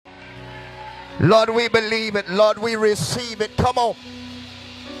Lord, we believe it. Lord, we receive it. Come on.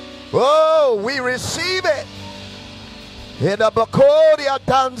 Oh, we receive it.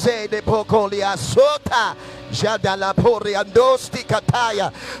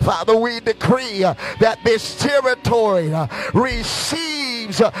 Father, we decree that this territory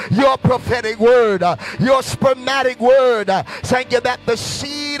receives your prophetic word, your spermatic word. Thank you that the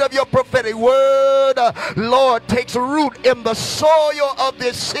seed of your prophetic word, Lord, takes root in the soil of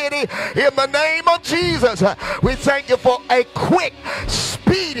this city. In the name of Jesus, we thank you for a quick,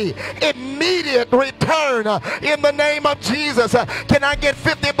 speedy, immediate return in the name of Jesus. Can I get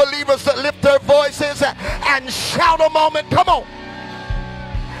 50 believers to lift their voices and shout a moment? Come on.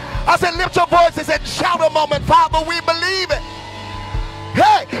 I said lift your voices and shout a moment. Father, we believe it.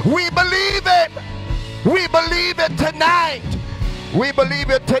 Hey, we believe it. We believe it tonight. We believe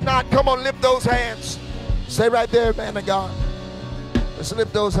it tonight. Come on, lift those hands. Stay right there, man of God. Let's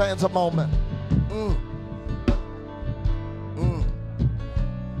lift those hands a moment.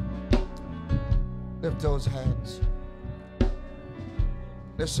 Lift those hands.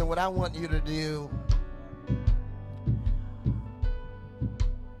 Listen, what I want you to do,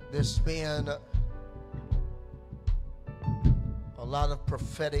 there's been a lot of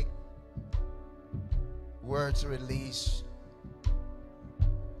prophetic words released.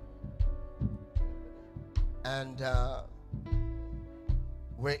 And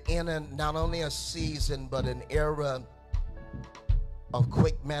we're in not only a season, but an era of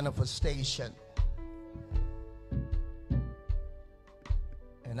quick manifestation.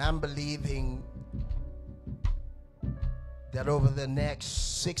 And I'm believing that over the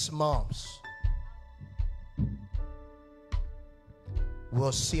next 6 months,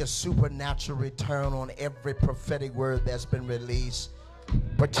 we'll see a supernatural return on every prophetic word that's been released,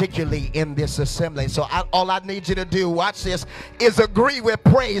 particularly in this assembly. So all I need you to do, watch this, is agree with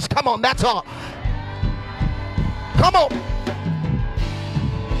praise. Come on, that's all. Come on.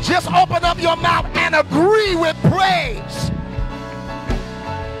 Just open up your mouth and agree with praise.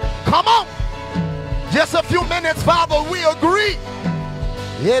 Come on. Just a few minutes, Father, we agree.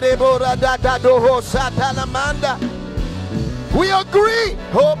 We agree. We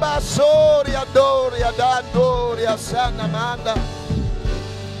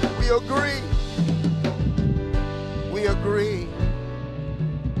agree. We agree.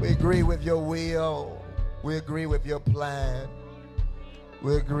 We agree with your will. We agree with your plan.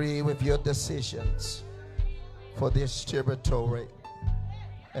 We agree with your decisions for this territory.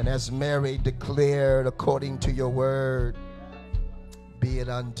 And as Mary declared, according to your word, be it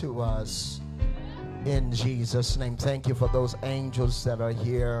unto us in Jesus' name. Thank you for those angels that are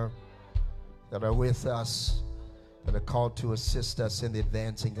here, that are with us, that are called to assist us in the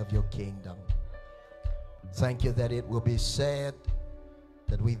advancing of your kingdom. Thank you that it will be said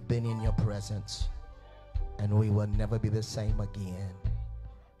that we've been in your presence and we will never be the same again.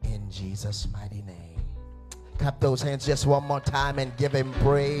 In Jesus' mighty name. Clap those hands just one more time and give him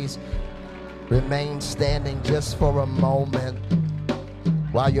praise. Remain standing just for a moment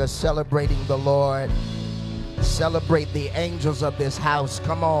while you're celebrating the Lord. Celebrate the angels of this house.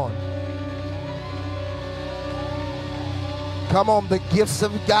 Come on. Come on, the gifts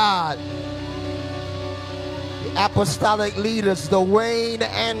of God. The apostolic leaders, the Wayne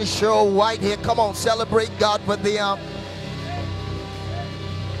and Cheryl Whitehead. Come on, celebrate God for them.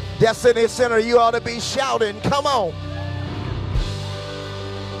 Destiny Center, you ought to be shouting. Come on.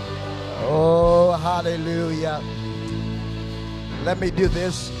 Oh, hallelujah. Let me do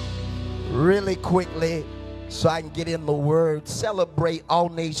this really quickly so I can get in the word. Celebrate All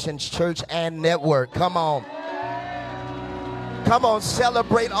Nations Church and Network. Come on. Come on,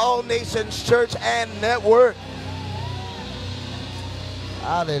 celebrate All Nations Church and Network.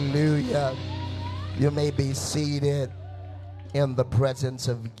 Hallelujah. You may be seated in the presence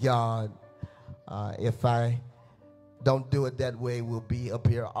of God. If I don't do it that way, we'll be up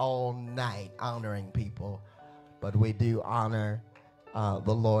here all night honoring people. But we do honor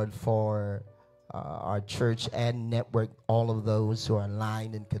the Lord for our church and network, all of those who are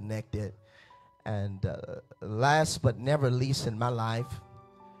aligned and connected. And last but never least in my life,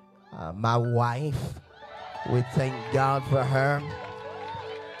 my wife. We thank God for her.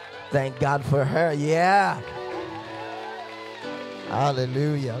 Thank God for her. Yeah.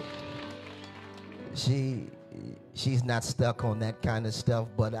 Hallelujah. She's not stuck on that kind of stuff,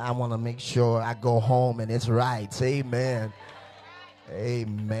 but I want to make sure I go home and it's right. Amen.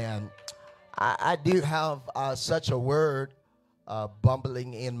 Amen. I do have such a word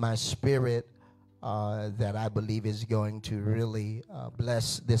bumbling in my spirit that I believe is going to really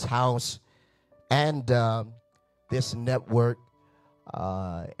bless this house and this network.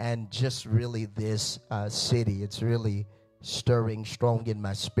 and just really this city. It's really stirring strong in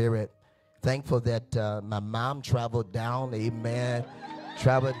my spirit. Thankful that my mom traveled down, amen,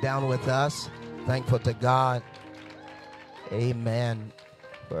 traveled down with us. Thankful to God, amen,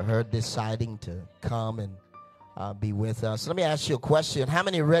 for her deciding to come and be with us. Let me ask you a question. How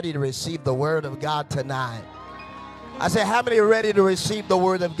many are ready to receive the word of God tonight? I said, how many are ready to receive the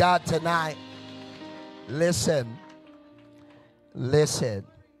word of God tonight? Listen.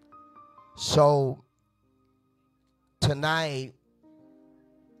 So tonight,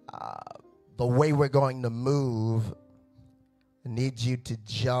 the way we're going to move, I need you to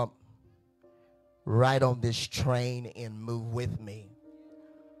jump right on this train and move with me.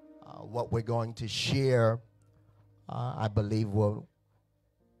 What we're going to share, I believe, will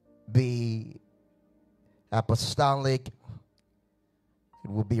be apostolic. It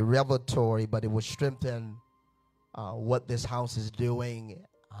will be revelatory, but it will strengthen what this house is doing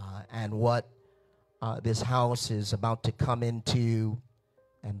and what this house is about to come into,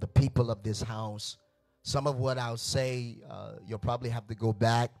 and the people of this house. Some of what I'll say, you'll probably have to go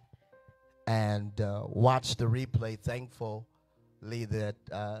back and watch the replay. Thankfully that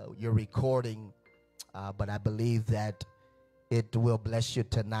you're recording, but I believe that it will bless you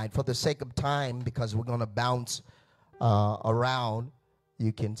tonight. For the sake of time, because we're going to bounce around,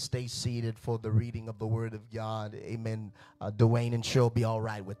 you can stay seated for the reading of the word of God. Amen. Dwayne and she'll be all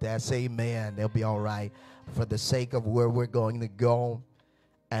right with that. Say amen. They'll be all right. For the sake of where we're going to go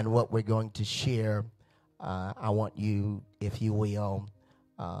and what we're going to share, I want you, if you will,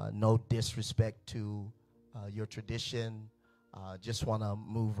 no disrespect to your tradition, just want to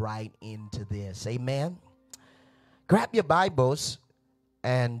move right into this. Amen. Grab your Bibles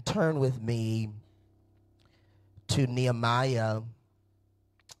and turn with me to Nehemiah,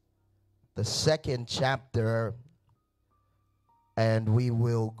 the 2nd chapter, and we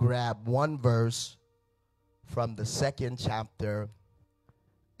will grab one verse from the 2nd chapter,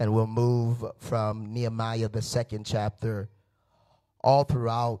 and we'll move from Nehemiah, the 2nd chapter, all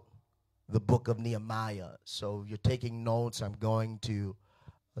throughout the book of Nehemiah. So if you're taking notes, I'm going to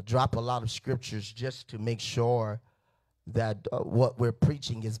drop a lot of scriptures just to make sure that what we're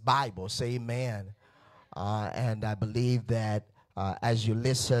preaching is Bible. Say amen. And I believe that as you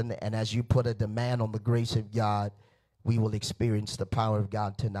listen and as you put a demand on the grace of God, we will experience the power of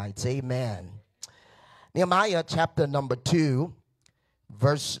God tonight. Say amen. Nehemiah chapter number 2,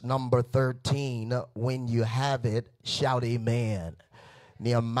 verse number 13. When you have it, shout amen.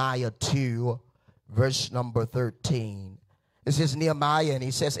 Nehemiah 2, verse number 13. This is Nehemiah, and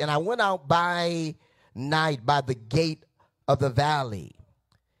he says, "And I went out by night by the gate of the valley,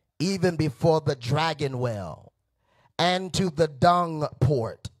 even before the dragon well, and to the dung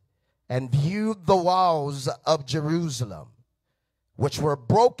port, and viewed the walls of Jerusalem, which were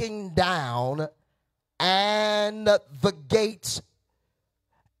broken down, and the gates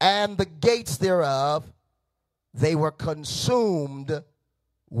thereof, they were consumed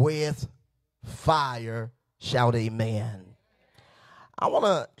with fire." Shout amen. I want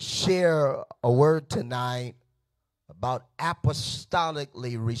to share a word tonight about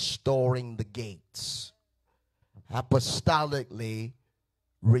apostolically restoring the gates. Apostolically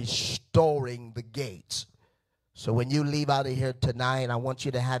restoring the gates. So when you leave out of here tonight, I want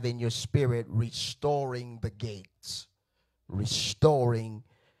you to have in your spirit restoring the gates. Restoring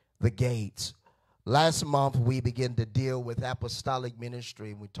the gates. Last month we began to deal with apostolic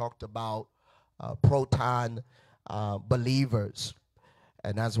ministry, and we talked about proton believers.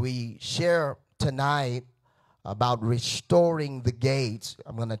 And as we share tonight about restoring the gates,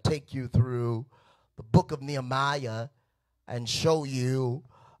 I'm going to take you through the book of Nehemiah and show you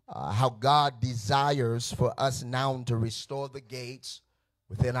how God desires for us now to restore the gates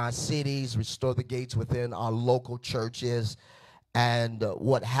within our cities, restore the gates within our local churches, and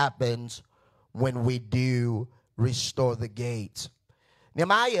what happens when we do restore the gates.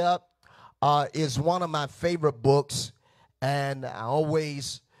 Nehemiah is one of my favorite books, and I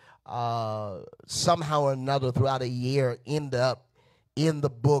always somehow or another throughout a year end up in the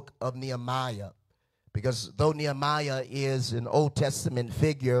book of Nehemiah. Because though Nehemiah is an Old Testament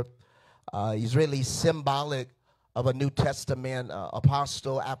figure, he's really symbolic of a New Testament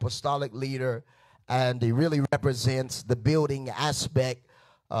apostle, apostolic leader, and he really represents the building aspect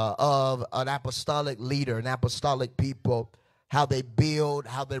of an apostolic leader, an apostolic people, how they build,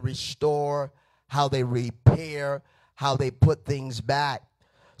 how they restore, how they repair, how they put things back.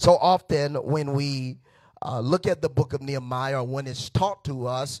 So often when we look at the book of Nehemiah, when it's taught to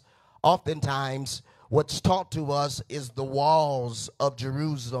us, oftentimes what's taught to us is the walls of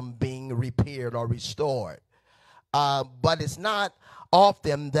Jerusalem being repaired or restored. but it's not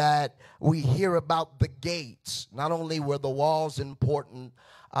often that we hear about the gates. Not only were the walls important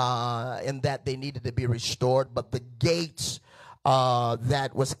in that they needed to be restored, but the gates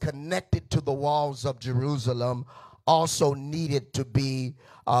that was connected to the walls of Jerusalem also needed to be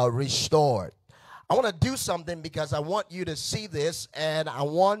restored. I want to do something because I want you to see this, and I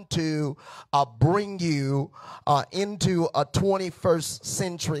want to bring you into a 21st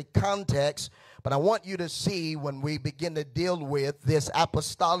century context. But I want you to see, when we begin to deal with this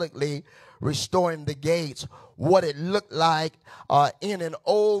apostolically restoring the gates, what it looked like in an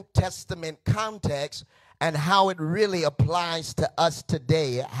Old Testament context and how it really applies to us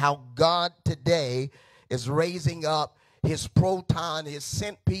today, how God today is raising up his proton, his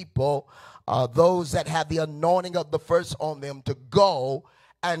sent people, those that have the anointing of the first on them, to go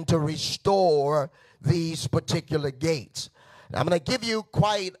and to restore these particular gates. Now, I'm going to give you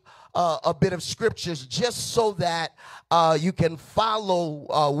quite a bit of scriptures just so that you can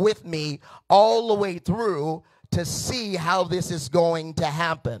follow with me all the way through to see how this is going to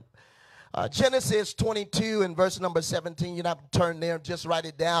happen. Genesis 22 and verse number 17, you don't have to turn there, just write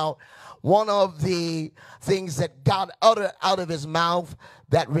it down. One of the things that God uttered out of his mouth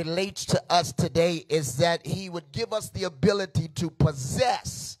that relates to us today is that he would give us the ability to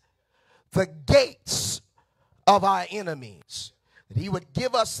possess the gates of our enemies. That he would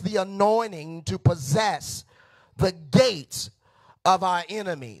give us the anointing to possess the gates of our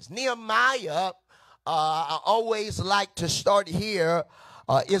enemies. Nehemiah, I always like to start here,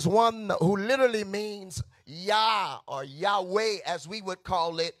 is one who literally means Yah, or Yahweh as we would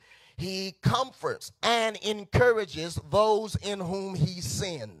call it. He comforts and encourages those in whom he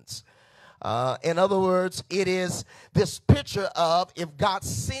sends. In other words, it is this picture of, if God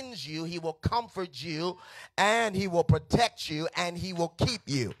sends you, he will comfort you and he will protect you and he will keep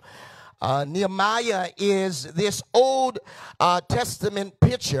you. Nehemiah is this Old Testament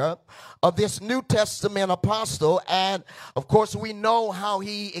picture of this New Testament apostle, and of course we know how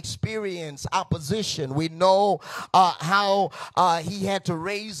he experienced opposition. We know how he had to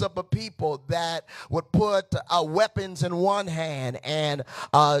raise up a people that would put weapons in one hand and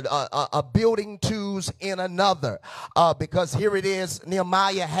building tools in another, because here it is,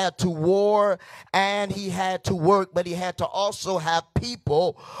 Nehemiah had to war and he had to work, but he had to also have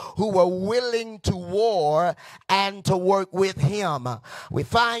people who were willing to war and to work with him. We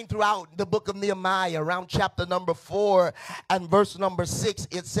find throughout the book of Nehemiah, around chapter number 4 and verse number 6,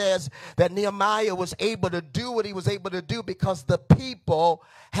 it says that Nehemiah was able to do what he was able to do because the people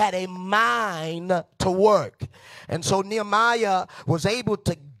had a mind to work. And so Nehemiah was able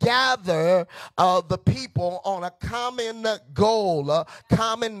to gather the people on a common goal, a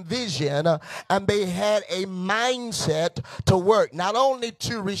common vision, and they had a mindset to work, not only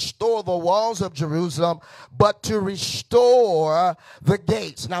to restore the walls of Jerusalem, but to restore the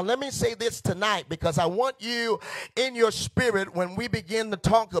gates. Now, let me say this tonight, because I want you in your spirit, when we begin to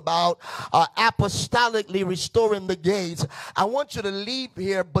talk about apostolically restoring the gates, I want you to leave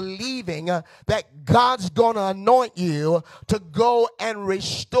here believing that God's going to anoint you to go and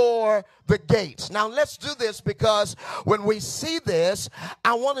restore the gates. Now let's do this, because when we see this,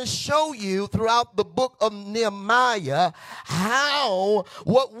 I want to show you throughout the book of Nehemiah how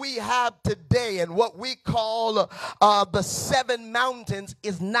what we have today and what we call the 7 mountains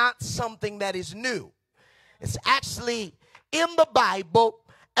is not something that is new. It's actually in the Bible,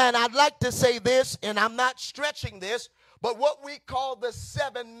 and I'd like to say this, and I'm not stretching this, but what we call the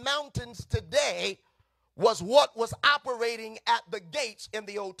 7 mountains today was what was operating at the gates in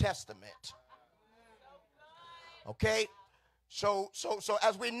the Old Testament. Okay? So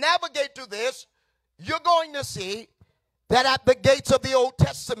as we navigate through this, you're going to see that at the gates of the Old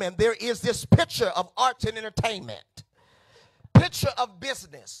Testament, there is this picture of arts and entertainment, picture of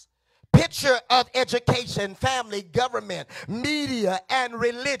business, picture of education, family, government, media, and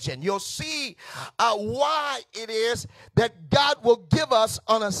religion. You'll see why it is that God will give us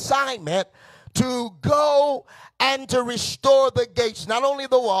an assignment to go and to restore the gates, not only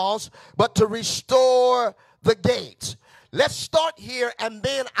the walls, but to restore the gates. Let's start here, and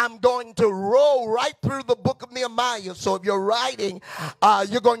then I'm going to roll right through the book of Nehemiah. So if you're writing,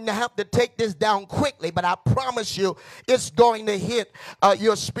 you're going to have to take this down quickly, but I promise you it's going to hit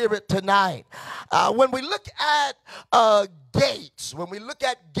your spirit tonight. When we look at gates, when we look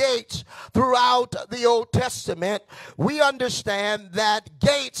at gates throughout the Old Testament, we understand that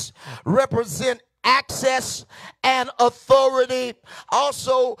gates represent access and authority.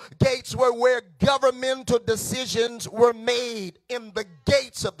 Also, gates were where governmental decisions were made, in the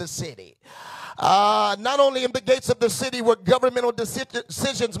gates of the city. Not only in the gates of the city were governmental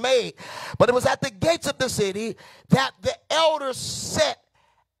decisions made, but it was at the gates of the city that the elders sat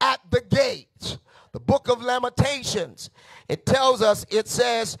at the gates. The book of Lamentations, it tells us, it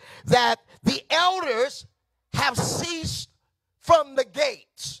says that the elders have ceased from the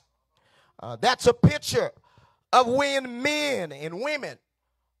gates. That's a picture of when men and women,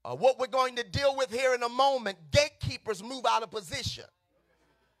 what we're going to deal with here in a moment, gatekeepers move out of position.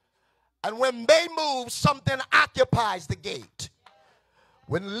 And when they move, something occupies the gate.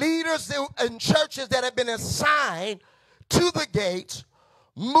 When leaders in churches that have been assigned to the gates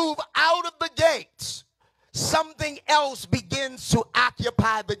move out of the gates, something else begins to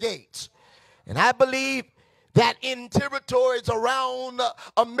occupy the gates. And I believe that in territories around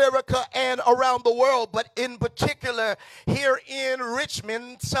America and around the world, but in particular here in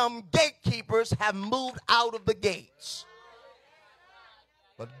Richmond, some gatekeepers have moved out of the gates.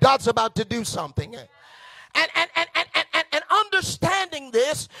 But God's about to do something. And understanding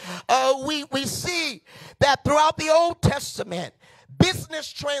this, we see that throughout the Old Testament,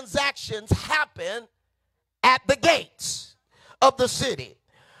 business transactions happen at the gates of the city.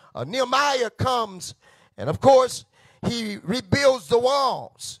 Nehemiah comes, and of course, he rebuilds the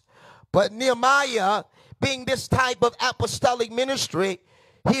walls. But Nehemiah, being this type of apostolic ministry,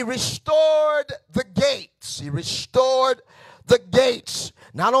 he restored the gates. He restored the gates.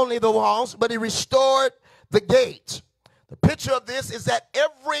 Not only the walls, but he restored the gates. The picture of this is that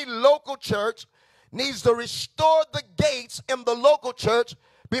every local church needs to restore the gates in the local church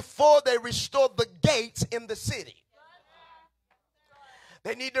before they restore the gates in the city.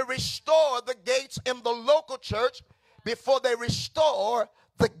 They need to restore the gates in the local church before they restore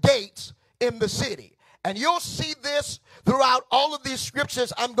the gates in the city. And you'll see this throughout all of these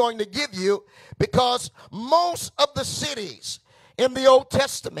scriptures I'm going to give you, because most of the cities in the Old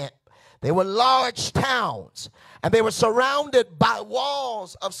Testament, they were large towns, and they were surrounded by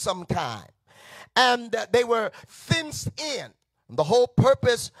walls of some kind, and they were fenced in. The whole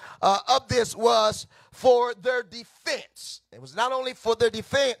purpose of this was for their defense. It was not only for their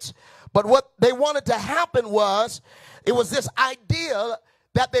defense, but what they wanted to happen was, it was this idea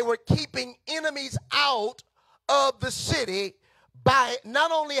that they were keeping enemies out of the city by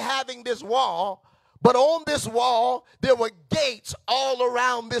not only having this wall, but on this wall, there were gates all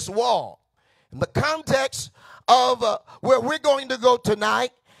around this wall. In the context of where we're going to go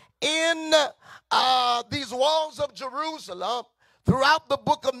tonight, in these walls of Jerusalem, throughout the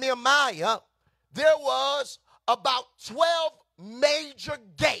book of Nehemiah, there was about 12 major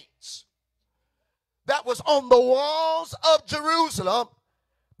gates that was on the walls of Jerusalem,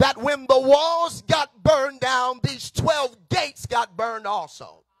 that when the walls got burned down, these 12 gates got burned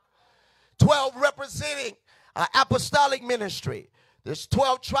also. 12 representing apostolic ministry. There's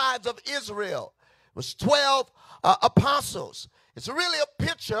 12 tribes of Israel. It was 12 apostles. It's really a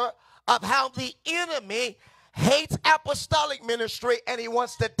picture of how the enemy hates apostolic ministry and he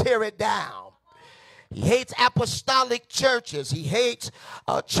wants to tear it down. He hates apostolic churches. He hates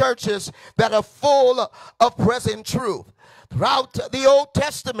churches that are full of present truth. Throughout the Old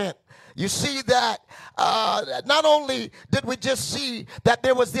Testament, you see that not only did we just see that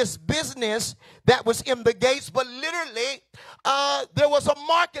there was this business that was in the gates, but literally there was a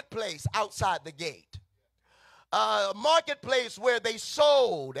marketplace outside the gate. A marketplace where they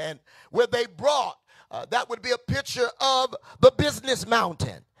sold and where they brought. That would be a picture of the business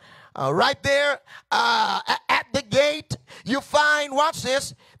mountain. Right there at the gate, you find, watch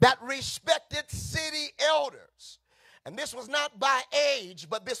this, that respected city elders. And this was not by age,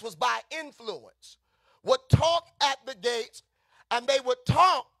 but this was by influence. Would talk at the gates, and they would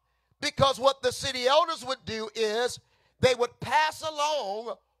talk because what the city elders would do is they would pass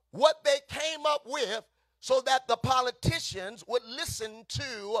along what they came up with so that the politicians would listen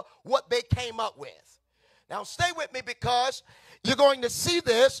to what they came up with. Now stay with me, because you're going to see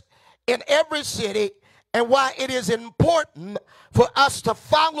this in every city, and why it is important for us to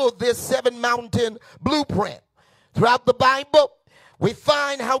follow this 7 mountain blueprint. Throughout the Bible, we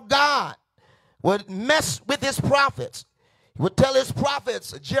find how God would mess with his prophets. He would tell his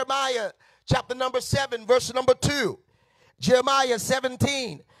prophets, Jeremiah chapter number 7, verse number 2, Jeremiah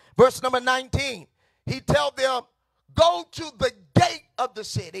 17, verse number 19. He tell them, go to the gate of the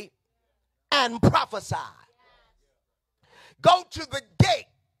city and prophesy. Go to the gate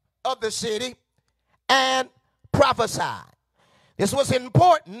of the city and prophesy. This was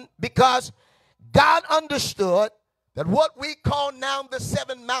important because God understood that what we call now the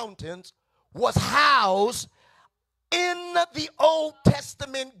 7 mountains was housed in the Old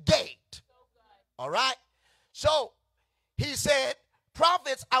Testament gate. All right? So he said,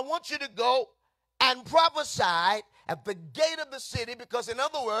 prophets, I want you to go and prophesy at the gate of the city, because in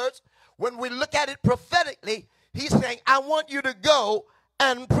other words, when we look at it prophetically, he's saying, I want you to go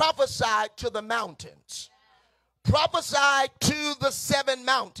and prophesy to the mountains. Prophesy to the 7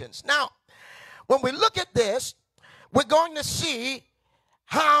 mountains. Now, when we look at this, we're going to see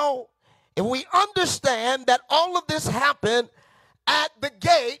how, if we understand that all of this happened at the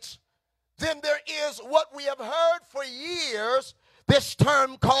gates, then there is what we have heard for years, this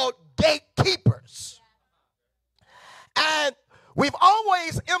term called gatekeepers. And we've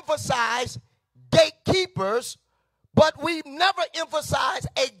always emphasized gatekeepers, but we've never emphasized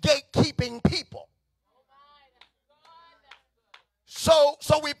a gatekeeping people. So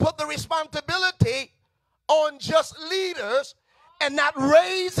we put the responsibility on just leaders and not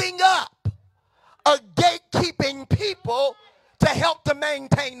raising up a gatekeeping people to help to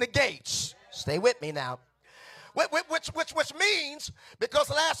maintain the gates. Stay with me now. Which means, because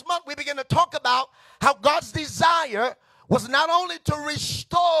last month we began to talk about how God's desire was not only to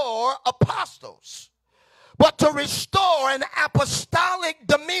restore apostles, but to restore an apostolic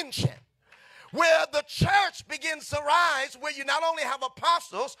dimension where the church begins to rise, where you not only have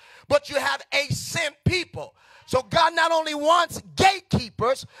apostles, but you have a sent people. So God not only wants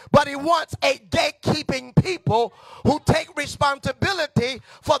gatekeepers, but he wants a gatekeeping people who take responsibility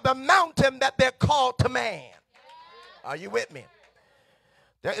for the mountain that they're called to man. Are you with me?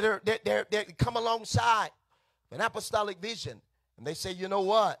 They come alongside an apostolic vision, and they say, you know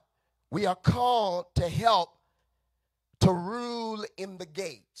what? We are called to help to rule in the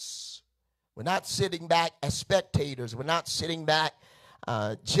gates. We're not sitting back as spectators. We're not sitting back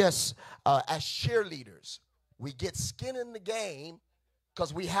just as cheerleaders. We get skin in the game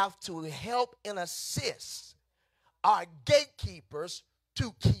because we have to help and assist our gatekeepers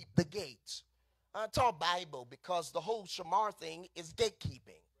to keep the gates. It's all Bible, because the whole shamar thing is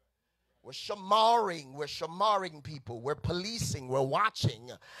gatekeeping. We're shamaring people. We're policing. We're watching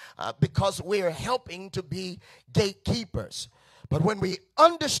because we're helping to be gatekeepers. But when we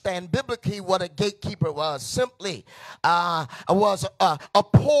understand biblically what a gatekeeper was, simply was a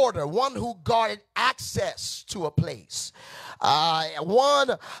porter, one who guarded access to a place,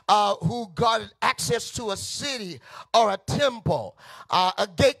 one who guarded access to a city or a temple. A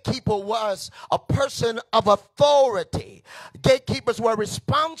gatekeeper was a person of authority. Gatekeepers were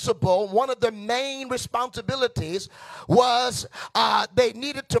responsible. One of their main responsibilities was they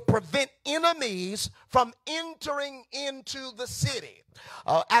needed to prevent enemies from entering into the city.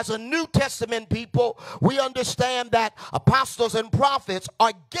 As a New Testament people, we understand that apostles and prophets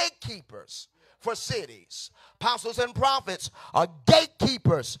are gatekeepers for cities. Apostles and prophets are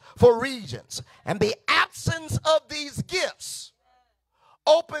gatekeepers for regions. And the absence of these gifts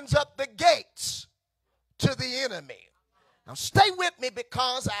opens up the gates to the enemy. Now stay with me,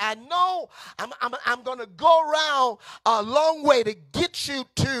 because I know I'm going to go around a long way to get you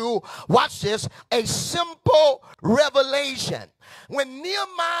to, watch this, a simple revelation. When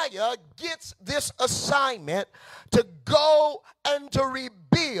Nehemiah gets this assignment to go and to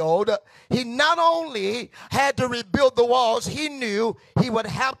rebuild, he not only had to rebuild the walls, he knew he would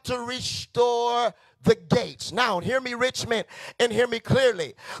have to restore the gates. Now, hear me, Richmond, and hear me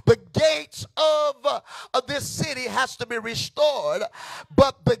clearly. The gates of this city has to be restored,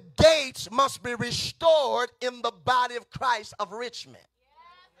 but the gates must be restored in the body of Christ of Richmond.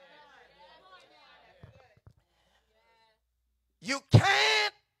 You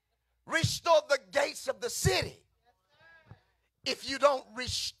can't restore the gates of the city if you don't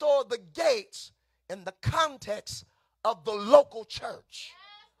restore the gates in the context of the local church.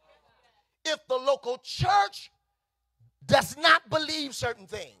 If the local church does not believe certain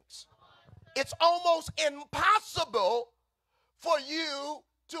things, it's almost impossible for you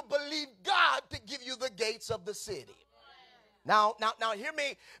to believe God to give you the gates of the city. Now, hear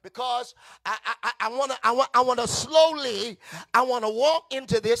me, because I want to slowly, I want to walk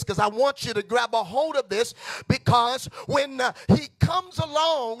into this, because I want you to grab a hold of this, because when he comes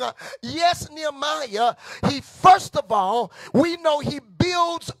along, yes, Nehemiah, he first of all, we know he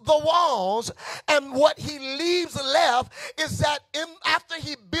builds the walls, and what he leaves left is that after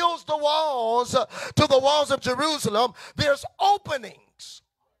he builds the walls to the walls of Jerusalem, there's openings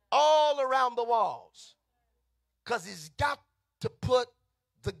all around the walls, because he's got to put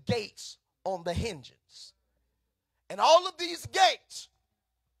the gates on the hinges. And all of these gates,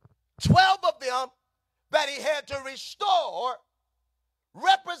 12 of them that he had to restore,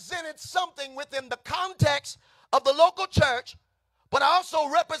 represented something within the context of the local church, but also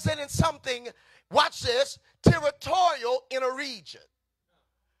representing something, watch this, territorial in a region.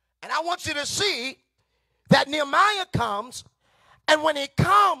 And I want you to see that Nehemiah comes, and when he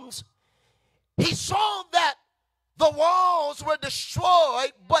comes, he saw that the walls were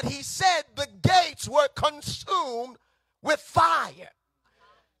destroyed, but he said the gates were consumed with fire.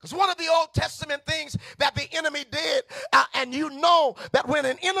 Because one of the Old Testament things that the enemy did, and you know that when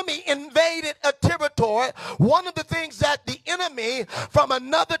an enemy invaded a territory, one of the things that the enemy from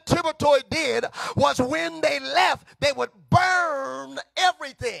another territory did was when they left, they would burn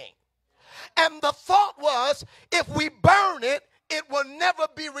everything. And the thought was, if we burn it, it will never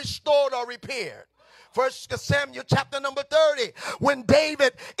be restored or repaired. 1 Samuel chapter number 30, when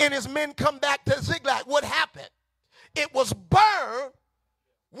David and his men come back to Ziklag, what happened? It was burned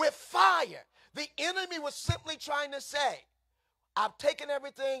with fire. The enemy was simply trying to say, I've taken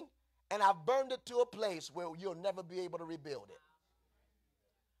everything and I've burned it to a place where you'll never be able to rebuild it.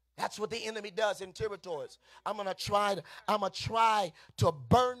 That's what the enemy does in territories. I'm going to try to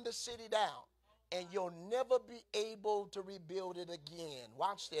burn the city down, and you'll never be able to rebuild it again.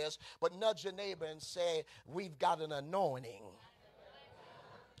 Watch this, but nudge your neighbor and say, we've got an anointing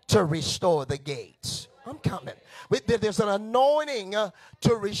to restore the gates. I'm coming. There's an anointing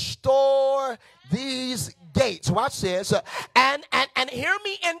to restore these gates. Watch this. And hear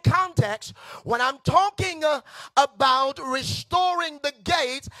me in context. When I'm talking about restoring the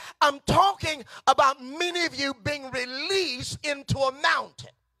gates, I'm talking about many of you being released into a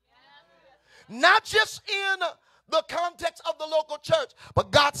mountain. Not just in the context of the local church,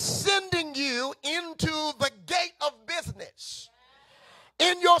 but God sending you into the gate of business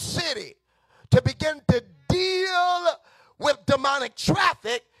in your city to begin to deal with demonic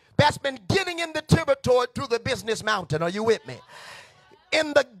traffic that's been getting in the territory through the business mountain. Are you with me?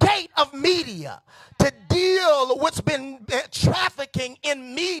 In the gate of media, to deal what's been trafficking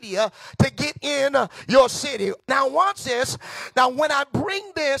in media to get in your city. Now watch this. Now when I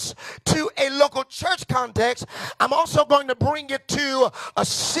bring this to a local church context, I'm also going to bring it to a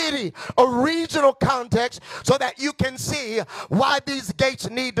city, a regional context, so that you can see why these gates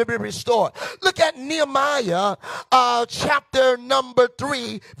need to be restored. Look at Nehemiah chapter number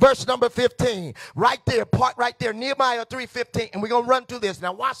 3, verse number 15. Right there, part right there, Nehemiah 3:15. And we're going to run through this.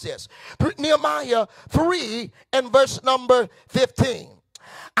 Now watch this. Nehemiah 3 and verse number 15.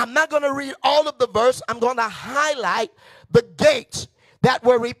 I'm not going to read all of the verse. I'm going to highlight the gates that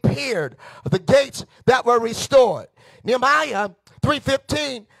were repaired, the gates that were restored. Nehemiah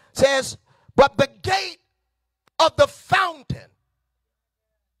 3:15 says, but the gate of the fountain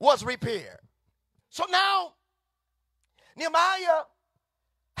was repaired. So now Nehemiah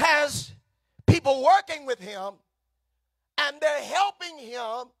has people working with him, and they're helping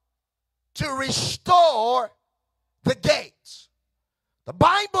him to restore the gates. The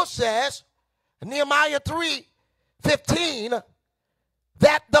Bible says in Nehemiah 3:15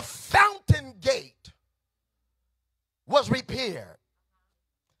 that the fountain gate was repaired.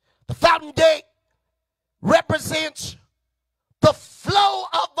 The fountain gate represents the flow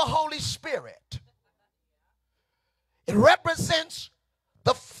of the Holy Spirit. It represents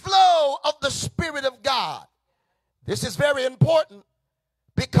the flow of the Spirit of God. This is very important,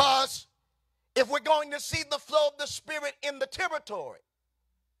 because if we're going to see the flow of the Spirit in the territory,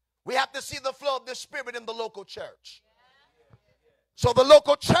 we have to see the flow of the Spirit in the local church. So the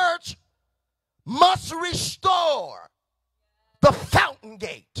local church must restore the fountain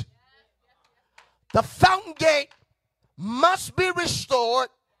gate. The fountain gate must be restored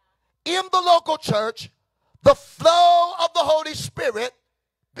in the local church, the flow of the Holy Spirit,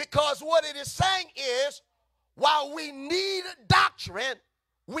 because what it is saying is, while we need doctrine,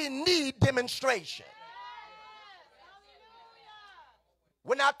 we need demonstration.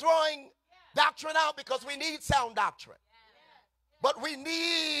 We're not throwing doctrine out because we need sound doctrine. But we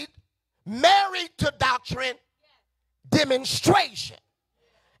need, married to doctrine, demonstration.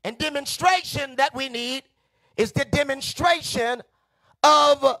 And demonstration that we need is the demonstration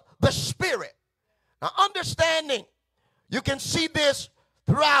of the Spirit. Now, understanding, you can see this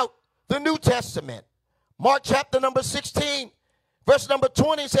throughout the New Testament. Mark chapter number 16, verse number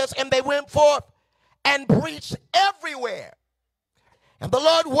 20 says, and they went forth and preached everywhere, and the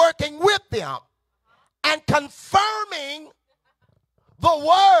Lord working with them and confirming the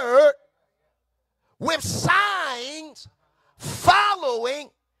word with signs following.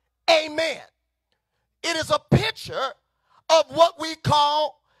 Amen. It is a picture of what we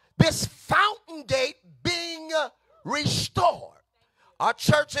call this fountain gate being restored. Our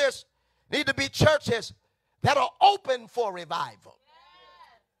churches need to be churches that are open for revival.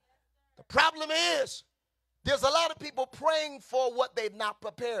 The problem is There's a lot of people praying for what they've not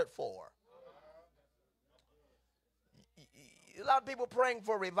prepared for. A lot of people praying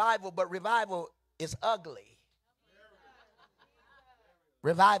for revival, but revival is ugly.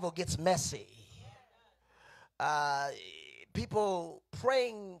 Revival gets messy. People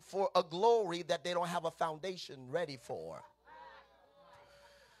praying for a glory that they don't have a foundation ready for.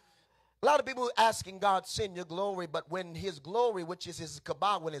 A lot of people asking God, send your glory, but when his glory, which is his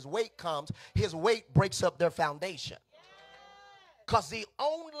kabah, when his weight comes, his weight breaks up their foundation. Because the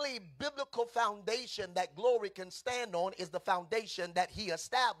only biblical foundation that glory can stand on is the foundation that he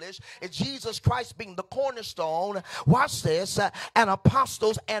established. It's Jesus Christ being the cornerstone, watch this, and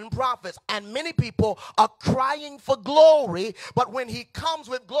apostles and prophets. And many people are crying for glory, but when he comes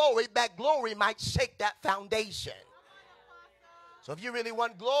with glory, that glory might shake that foundation. So if you really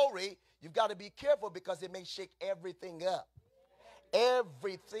want glory, you've got to be careful because it may shake everything up.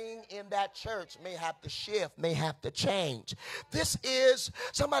 Everything in that church may have to shift, may have to change. This is,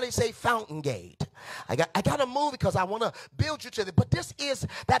 somebody say fountain gate. I got to move because I want to build you to this. But this is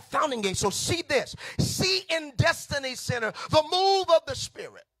that fountain gate. So see this. See in Destiny Center the move of the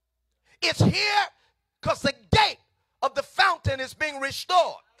Spirit. It's here because the gate of the fountain is being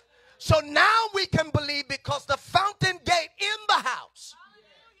restored. So now we can believe because the fountain gate in the house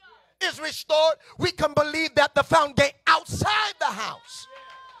is restored, we can believe that the fountain gate outside the house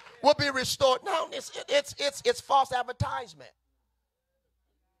will be restored. No, it's false advertisement.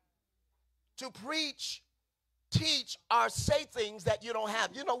 To preach, teach, or say things that you don't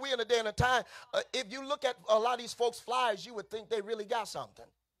have. You know, we're in a day and a time, if you look at a lot of these folks' flyers, you would think they really got something.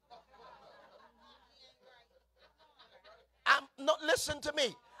 No, listen to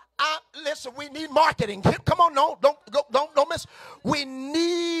me. Listen, we need marketing. Come on, don't miss. We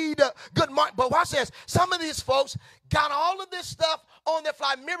need good marketing. But watch this. Some of these folks got all of this stuff on their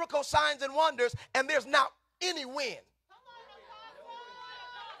fly, miracle signs and wonders, and there's not any wind.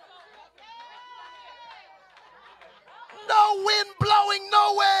 No wind blowing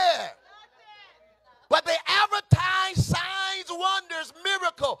nowhere. But they advertise signs, wonders,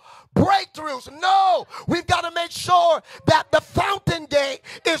 miracle, breakthroughs. No, we've got to make sure that the fountain gate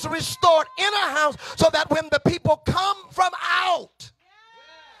is restored in our house so that when the people come from out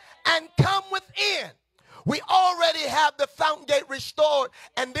and come within, we already have the fountain gate restored.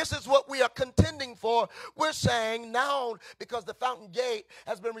 And this is what we are contending for. We're saying now, because the fountain gate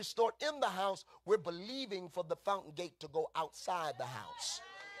has been restored in the house, we're believing for the fountain gate to go outside the house.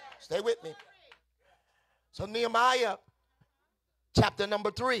 Stay with me. So Nehemiah chapter number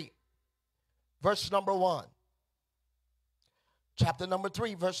 3, verse number 1. Chapter number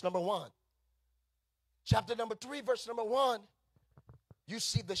 3, verse number 1. Chapter number 3, verse number 1, you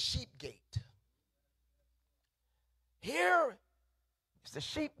see the sheep gate. Here is the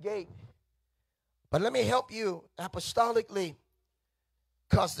sheep gate. But let me help you apostolically,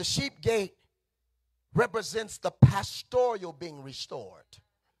 because the sheep gate represents the pastoral being restored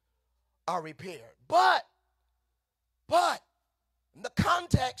or repaired. But in the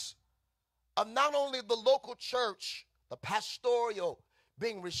context of not only the local church, the pastoral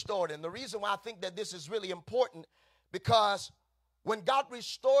being restored. And the reason why I think that this is really important, because when God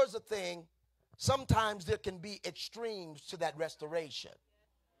restores a thing, sometimes there can be extremes to that restoration.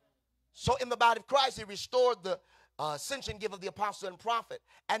 So in the body of Christ, he restored the ascension gift of the apostle and prophet.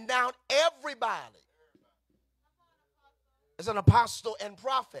 And now everybody is an apostle and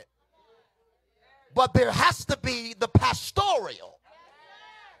prophet. But there has to be the pastoral.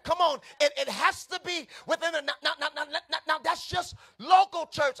 Come on, it has to be within a, now that's just local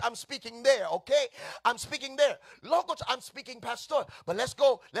church. I'm speaking there, okay? I'm speaking there. Local, I'm speaking pastoral. But let's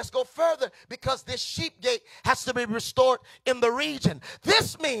go further, because this sheep gate has to be restored in the region.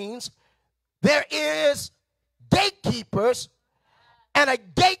 This means there is gatekeepers and a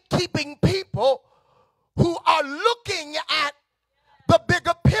gatekeeping people who are looking at the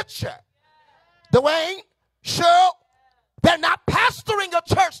bigger picture. Dwayne, Cheryl, they're not pastoring a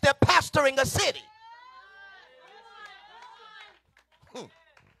church, they're pastoring a city.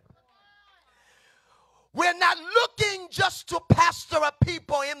 We're not looking just to pastor a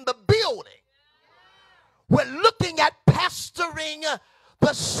people in the building. We're looking at pastoring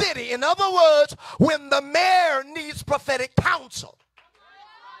the city. In other words, when the mayor needs prophetic counsel,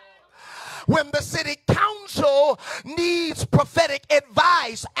 when the city council needs prophetic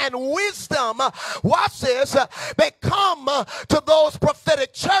advice and wisdom, watch this, they come to those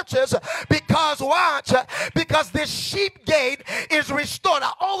prophetic churches because, watch, because this sheep gate is restored.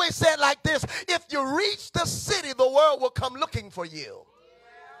 I always say it like this: if you reach the city, the world will come looking for you.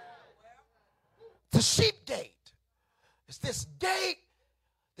 The sheep gate is this gate,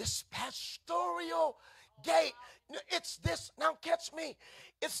 this pastoral gate. It's this, now catch me.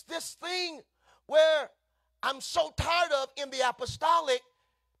 It's this thing where I'm so tired of in the apostolic,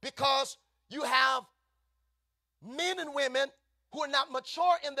 because you have men and women who are not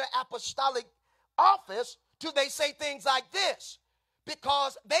mature in their apostolic office till they say things like this,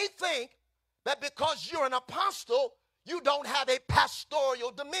 because they think that because you're an apostle, you don't have a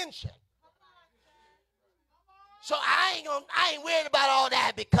pastoral dimension. So I ain't worried about all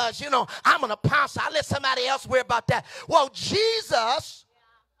that because, you know, I'm an apostle. I let somebody else worry about that. Well, Jesus,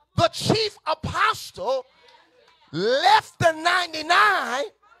 the chief apostle, left the 99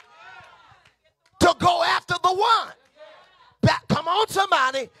 to go after the one. That, come on,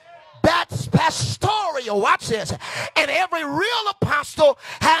 somebody. That's pastoral. Watch this. And every real apostle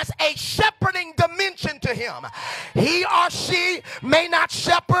has a shepherding dimension to him. He or she may not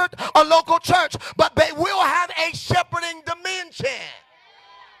shepherd a local church, but they will have a shepherding dimension.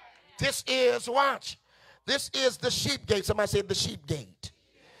 This is, watch, this is the sheep gate. Somebody say the sheep gate.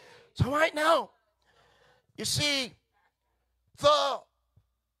 So right now, you see, the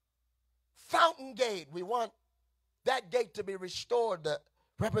fountain gate, we want that gate to be restored. That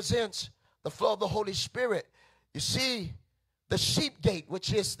represents the flow of the Holy Spirit. You see, the sheep gate,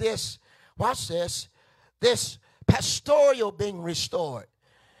 which is this, watch this, this pastoral being restored.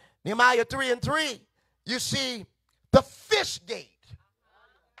 Nehemiah 3:3, you see the fish gate.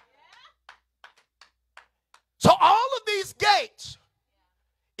 So all of these gates,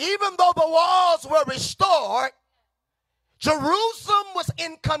 even though the walls were restored, Jerusalem was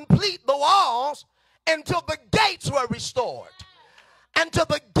incomplete, the walls, until the gates were restored. Until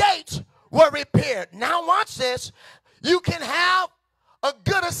the gates were repaired. Now watch this. You can have a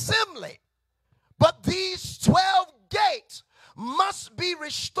good assembly, but these 12 gates must be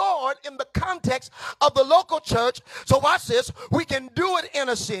restored in the context of the local church. So watch this. We can do it in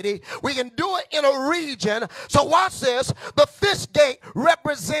a city. We can do it in a region. So watch this. The fish gate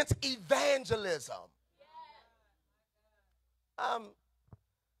represents evangelism.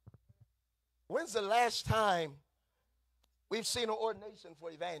 When's the last time we've seen an ordination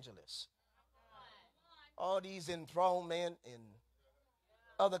for evangelists? All these enthronement and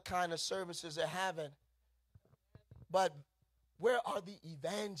other kind of services they're having. But where are the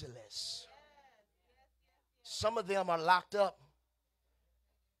evangelists? Some of them are locked up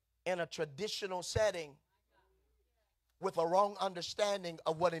in a traditional setting with a wrong understanding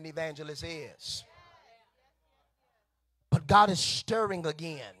of what an evangelist is. But God is stirring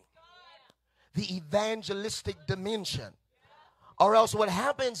again the evangelistic dimension. Or else what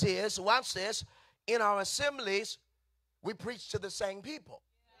happens is, watch this, in our assemblies, we preach to the same people.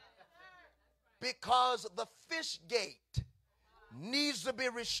 Because the fish gate needs to be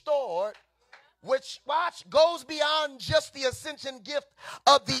restored, which, watch, goes beyond just the ascension gift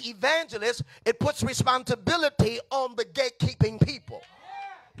of the evangelist. It puts responsibility on the gatekeeping people.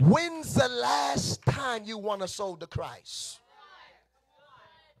 When's the last time you won a soul to Christ?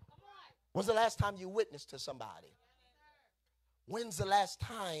 When's the last time you witnessed to somebody? When's the last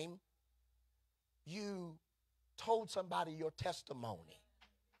time you told somebody your testimony?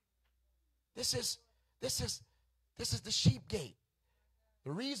 This is the sheep gate.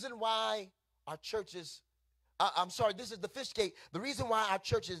 The reason why our churches, this is the fish gate. The reason why our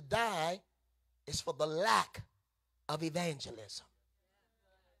churches die is for the lack of evangelism.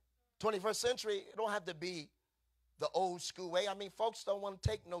 21st century, it don't have to be the old school way. I mean, folks don't want to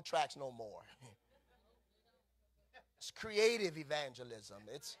take no tracks no more. It's creative evangelism.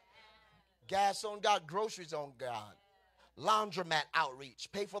 It's gas on God, groceries on God. Laundromat outreach.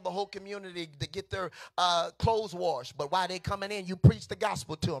 Pay for the whole community to get their clothes washed. But while they coming in, you preach the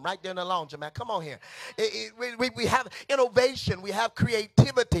gospel to them right there in the laundromat. Come on here. We have innovation. We have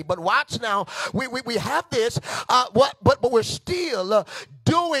creativity. But watch now. We have this. But we're still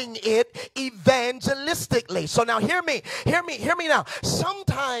doing it evangelistically. So now hear me now.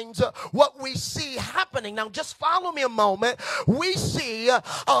 Sometimes what we see happening, now just follow me a moment. We see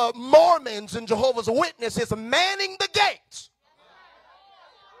Mormons and Jehovah's Witnesses manning the gates.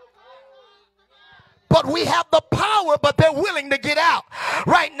 But we have the power, but they're willing to get out.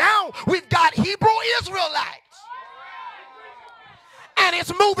 Right now, we've got Hebrew Israelites. And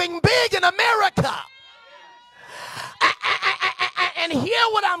it's moving big in America. And hear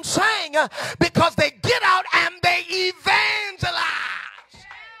what I'm saying, because they get out and they evangelize.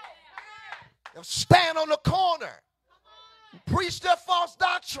 They'll stand on the corner, preach their false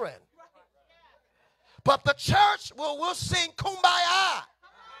doctrine. But the church will sing Kumbaya.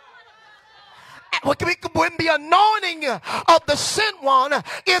 When the anointing of the sent one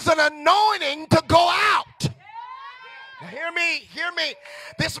is an anointing to go out. hear me, hear me.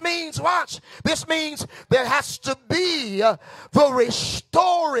 This means, watch, this means there has to be the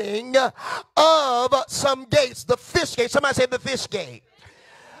restoring of some gates. The fish gate. Somebody say the fish gate.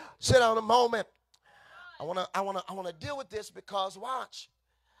 Sit down a moment. I want to deal with this because, watch,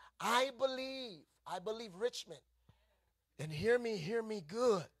 I believe Richmond, and hear me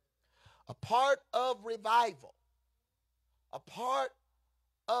good. A part of revival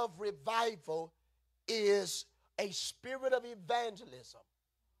is a spirit of evangelism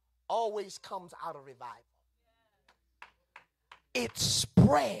always comes out of revival. It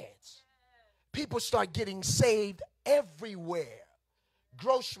spreads. People start getting saved everywhere.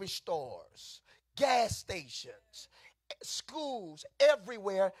 Grocery stores, gas stations, schools,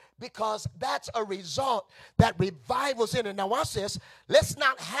 everywhere, because that's a result that revival's in it. Now watch this. Let's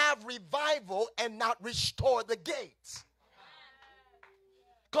not have revival and not restore the gates.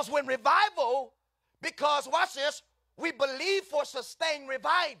 Because when revival, because watch this, we believe for sustained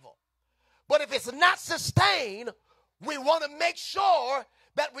revival. But if it's not sustained, we want to make sure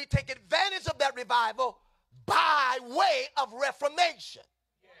that we take advantage of that revival by way of reformation.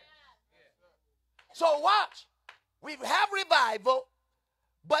 So watch. We have revival,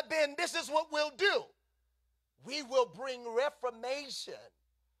 but then this is what we'll do. We will bring reformation.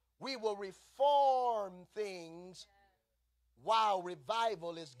 We will reform things while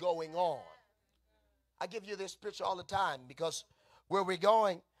revival is going on. I give you this picture all the time because where we're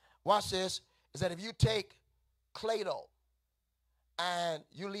going, watch this, is that if you take Clay-Doh and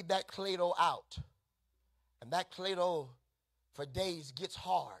you leave that Clay-Doh out, and that Clay-Doh for days gets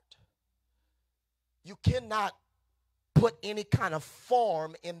hard, you cannot put any kind of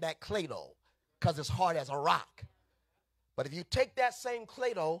form in that Clay-Doh because it's hard as a rock. But if you take that same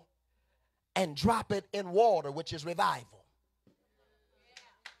Clay-Doh and drop it in water, which is revival,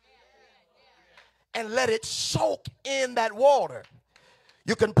 and let it soak in that water,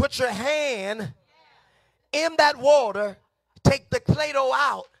 you can put your hand in that water, take the Clay-Doh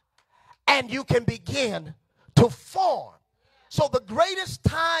out, and you can begin to form. So the greatest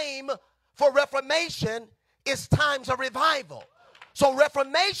time for reformation is times of revival. So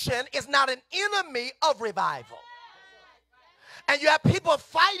reformation is not an enemy of revival. And you have people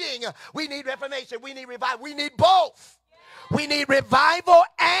fighting. We need reformation. We need revival. We need both. We need revival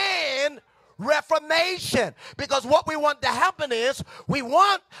and reformation, because what we want to happen is we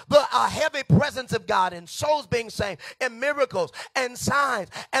want the heavy presence of God and souls being saved and miracles and signs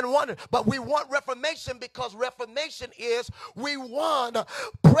and wonders, but we want reformation because reformation is we want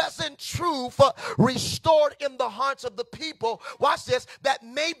present truth restored in the hearts of the people, watch this, that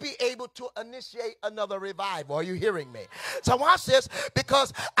may be able to initiate another revival. Are you hearing me? So watch this,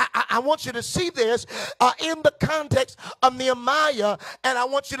 because I want you to see this in the context of Nehemiah, and I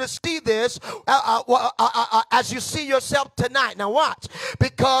want you to see this as you see yourself tonight. Now watch,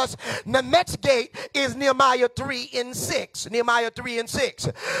 because the next gate is Nehemiah 3 and 6. Nehemiah 3 and 6.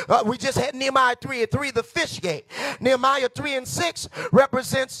 We just had Nehemiah 3 and 3, the fish gate. Nehemiah 3 and 6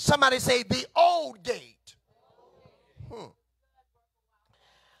 represents, somebody say, the old gate.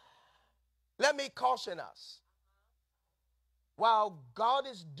 Let me caution us. While God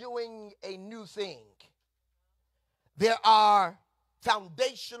is doing a new thing, there are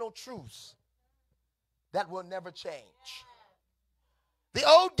foundational truths that will never change. The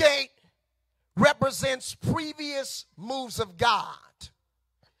old gate represents previous moves of God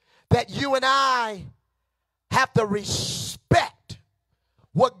that you and I have to respect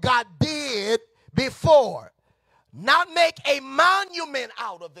what God did before. Not make a monument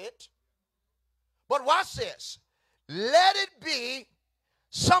out of it, but watch this. Let it be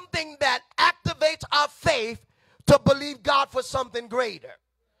something that activates our faith to believe God for something greater.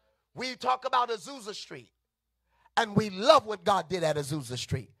 We talk about Azusa Street, and we love what God did at Azusa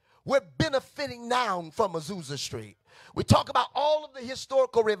Street. We're benefiting now from Azusa Street. We talk about all of the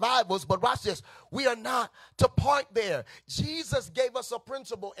historical revivals, but watch this. We are not to part there. Jesus gave us a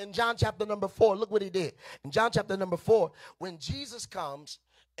principle in John chapter number 4. Look what he did. In John chapter number 4, when Jesus comes,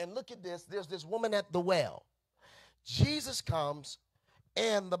 and look at this, there's this woman at the well. Jesus comes,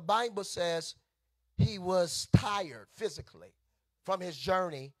 and the Bible says he was tired physically from his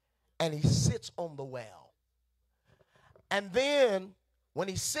journey, and he sits on the well. And then when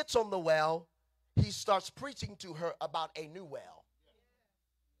he sits on the well, he starts preaching to her about a new well.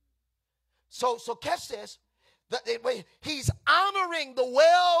 So catch this. He's honoring the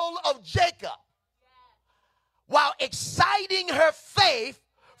well of Jacob while exciting her faith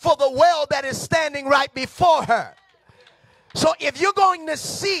for the well that is standing right before her. So if you're going to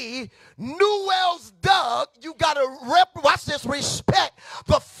see new wells dug, you got to, watch this, respect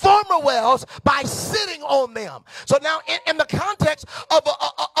the former former wells by sitting on them. So now in the context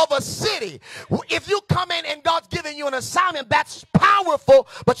of a city, if you come in and God's giving you an assignment, that's powerful,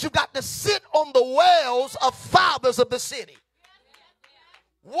 but you got to sit on the wells of fathers of the city.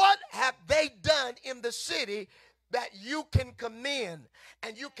 What have they done in the city that you can commend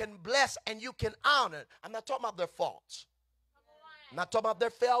and you can bless and you can honor? I'm not talking about their faults. I'm not talking about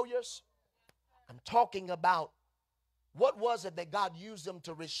their failures. I'm talking about what was it that God used them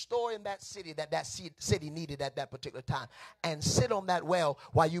to restore in that city that city needed at that particular time, and sit on that well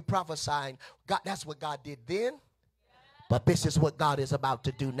while you prophesying. God, that's what God did then, but this is what God is about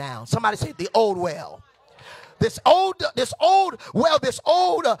to do now. Somebody say the old well. This old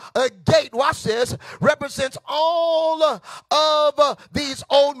gate, watch this, represents all of these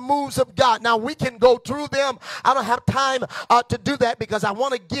old moves of God. Now, we can go through them. I don't have time to do that because I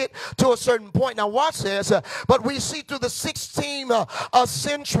want to get to a certain point. Now, watch this. But we see through the 16th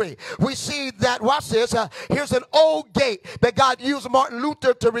century, we see that, watch this, here's an old gate that God used Martin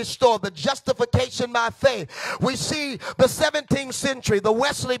Luther to restore, the justification by faith. We see the 17th century, the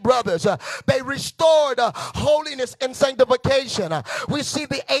Wesley brothers, they restored holiness and sanctification. We see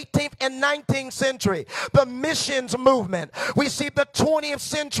the 18th and 19th century, the missions movement. We see the 20th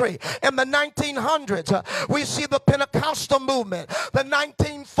century and the 1900s. We see the Pentecostal movement, the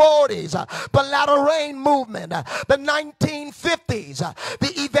 1940s, the latter rain movement, the 1950s,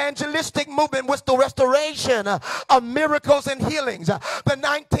 the evangelistic movement with the restoration of miracles and healings, the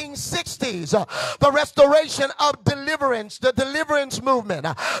 1960s, the restoration of deliverance, the deliverance movement,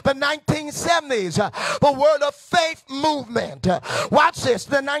 the 1970s, the word of faith movement. Watch this,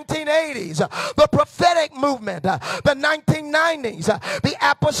 the 1980s, the prophetic movement, the 1990s, the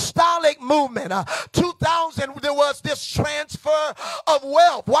apostolic movement, 2000 there was this transfer of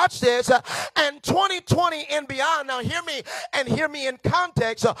wealth. Watch this, and 2020 and beyond. Now hear me, and hear me in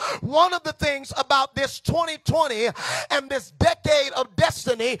context. One of the things about this 2020 and this decade of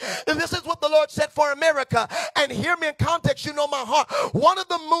destiny, and this is what the Lord said for America, and hear me in context, you know my heart. One of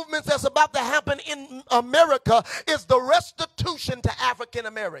the movements that's about to happen in America is the restitution to African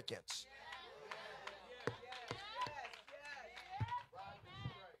Americans.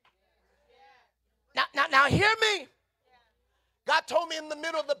 Now hear me. God told me in the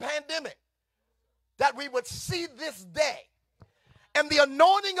middle of the pandemic that we would see this day. And the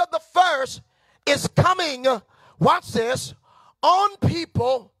anointing of the first is coming, watch this, on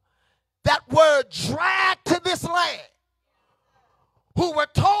people that were dragged to this land, who were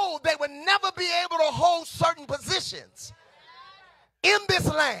told they would never be able to hold certain positions in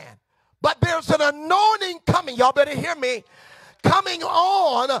this land. But there's an anointing coming, y'all better hear me, coming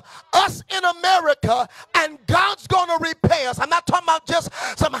on us in America, and God's going to repay us. I'm not talking about just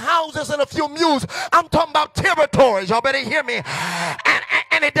some houses and a few mules. I'm talking about territories. Y'all better hear me.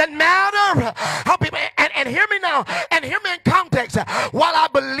 And it doesn't matter how people, and hear me now, and hear me in context. While I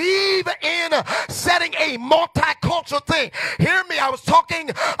believe in setting a multicultural thing, hear me, I was talking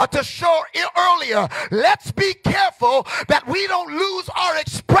to Shore earlier. Let's be careful that we don't lose our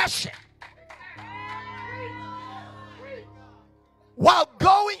expression while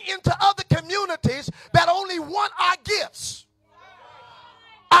going into other communities that only want our gifts,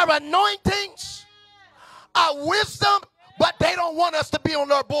 our anointings, our wisdom, but they don't want us to be on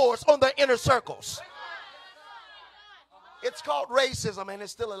their boards, on their inner circles. It's called racism, and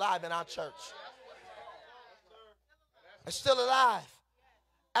it's still alive in our church. It's still alive.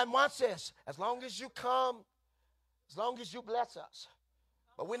 And watch this. As long as you come, as long as you bless us,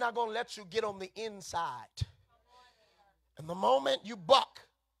 but we're not going to let you get on the inside. And the moment you buck,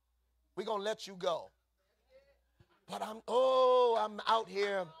 we're going to let you go. But I'm out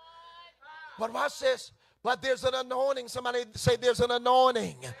here. But watch this. But there's an anointing. Somebody say there's an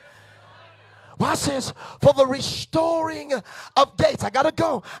anointing. Watch this. For the restoring of gates. I got to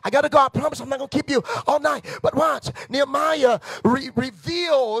go. I promise I'm not going to keep you all night. But watch. Nehemiah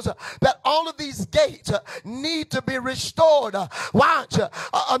reveals that all of these gates need to be restored. Watch.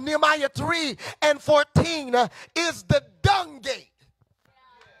 Nehemiah 3:14 is the dung gate.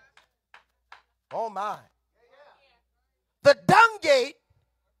 Oh my. The dung gate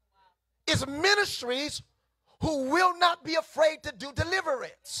is ministries who will not be afraid to do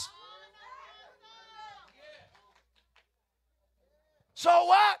deliverance. So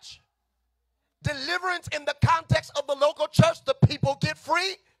watch. Deliverance in the context of the local church, the people get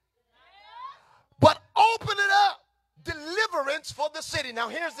free. But open it up. Deliverance for the city. Now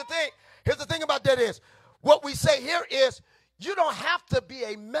here's the thing. Here's the thing about that is, what we say here is, you don't have to be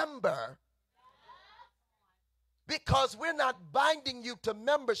a member, because we're not binding you to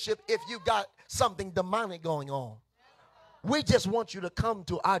membership if you got something demonic going on. We just want you to come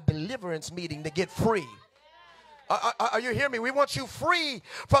to our deliverance meeting to get free. Are you hearing me? We want you free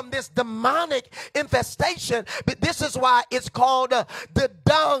from this demonic infestation. But this is why it's called the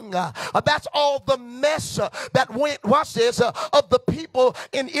dung. That's all the mess that went, watch this, of the people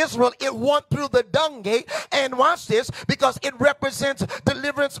in Israel. It went through the dung gate. And watch this, because it represents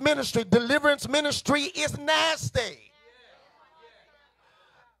deliverance ministry. Deliverance ministry is nasty.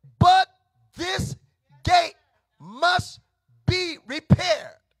 But this gate must be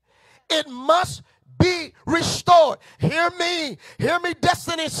repaired. It must be restored. Hear me,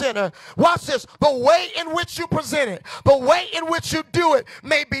 Destiny Center. Watch this. The way in which you present it, the way in which you do it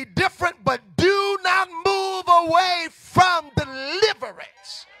may be different, but do not move away from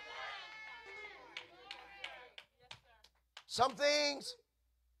deliverance. Some things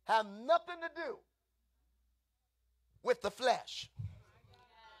have nothing to do with the flesh.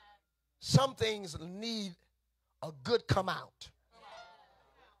 Some things need a good come out.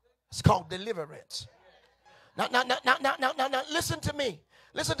 It's called deliverance. Now, listen to me.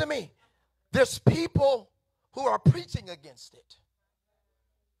 Listen to me. There's people who are preaching against it.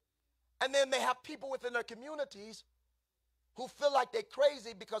 And then they have people within their communities who feel like they're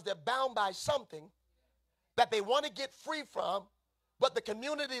crazy because they're bound by something that they want to get free from, but the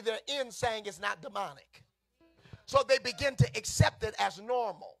community they're in saying it's not demonic. So they begin to accept it as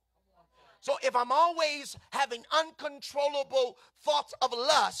normal. So if I'm always having uncontrollable thoughts of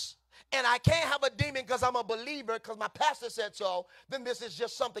lust, and I can't have a demon because I'm a believer, because my pastor said so, then this is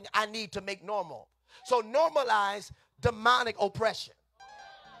just something I need to make normal. So normalize demonic oppression.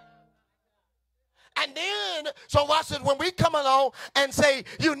 And then, so watch this, when we come along and say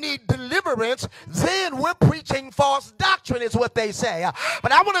you need deliverance, then we're preaching false doctrine is what they say.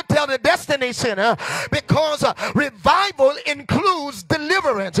 But I want to tell the Destiny Center, because revival includes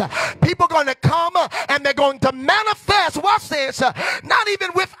deliverance. People are going to come and they're going to manifest, watch this, not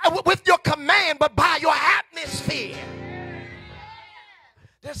even with your command, but by your atmosphere.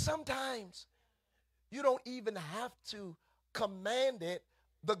 There's sometimes you don't even have to command it.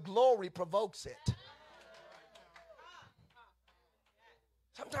 The glory provokes it.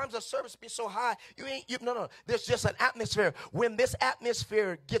 Sometimes the service be so high, no. There's just an atmosphere. When this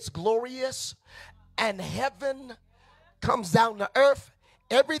atmosphere gets glorious and heaven comes down to earth,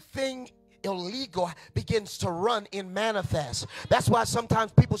 everything illegal begins to run in manifest. That's why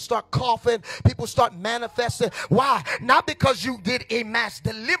sometimes people start coughing, people start manifesting. Why? Not because you did a mass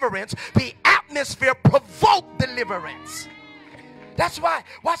deliverance. The atmosphere provoked deliverance. That's why,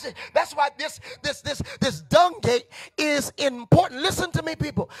 watch it. That's why this dung gate is important. Listen to me,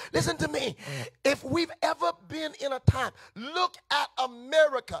 people. Listen to me. If we've ever been in a time, look at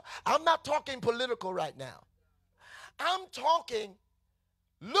America. I'm not talking political right now. I'm talking,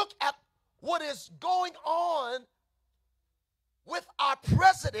 look at what is going on with our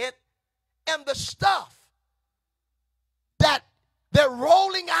president and the stuff that they're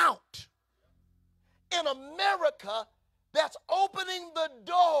rolling out in America. That's opening the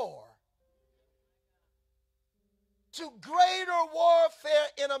door to greater warfare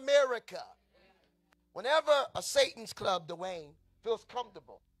in America. Whenever a Satan's club, Dwayne, feels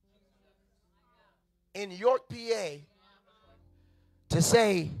comfortable in York, PA, to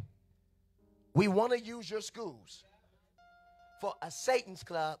say, we want to use your schools for a Satan's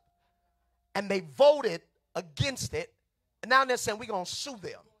club, and they voted against it, and now they're saying we're going to sue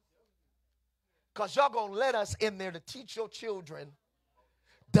them. Because y'all going to let us in there to teach your children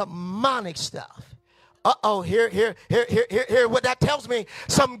demonic stuff. Uh-oh, here, what that tells me,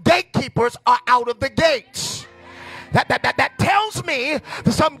 some gatekeepers are out of the gates. That tells me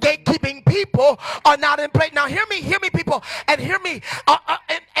that some gatekeeping people are not in place. Now hear me, people, and hear me.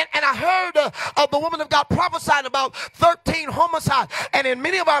 And I heard of the woman of God prophesying about 13 homicides. And in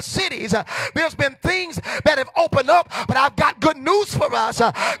many of our cities, there's been things that have opened up. But I've got good news for us.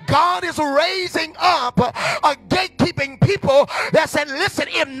 God is raising up a gatekeeping people that said, listen,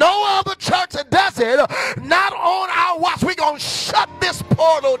 if no other church does it, not on our watch, we're going to shut this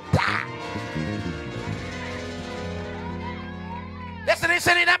portal down. Listen,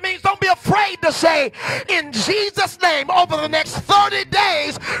 that means don't be afraid to say, in Jesus' name, over the next 30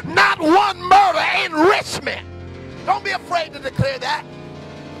 days, not one murder in Richmond. Don't be afraid to declare that.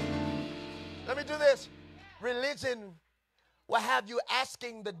 Let me do this. Religion will have you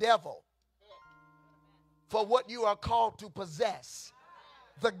asking the devil for what you are called to possess.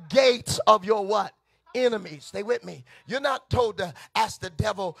 The gates of your what? Enemies. Stay with me. You're not told to ask the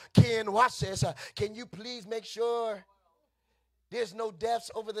devil, Ken, watch this. Can you please make sure there's no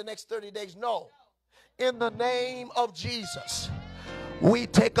deaths over the next 30 days? No. In the name of Jesus, We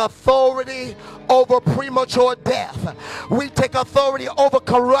take authority over premature death. We take authority over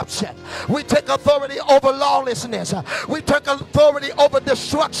corruption. We take authority over lawlessness. We take authority over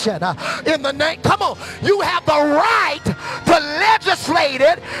destruction. In the name, come on, you have the right to legislate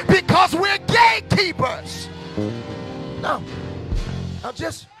it because we're gatekeepers. No,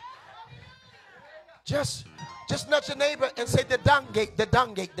 just nudge your neighbor and say the dung gate, the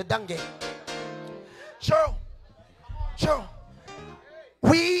dung gate, the dung gate. Sure.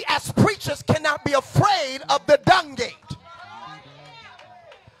 We as preachers cannot be afraid of the dung gate.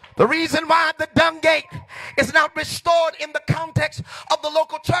 The reason why the dung gate is not restored in the context of the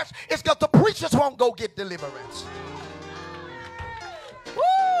local church is because the preachers won't go get deliverance.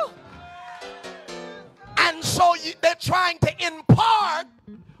 Woo! And so they're trying to impart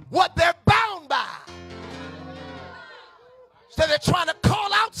what they're bound by. So they're trying to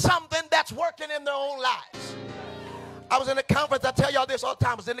call out something that's working in their own lives. I was in a conference, I tell y'all this all the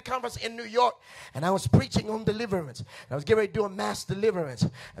time. I was in a conference in New York, and I was preaching on deliverance. And I was getting ready to do a mass deliverance.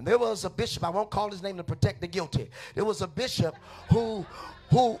 And there was a bishop, I won't call his name to protect the guilty. There was a bishop who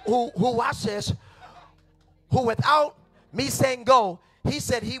without me saying go, he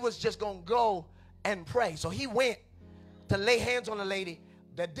said he was just going to go and pray. So he went to lay hands on the lady.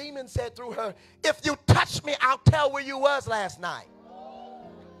 The demon said through her, if you touch me, I'll tell where you was last night.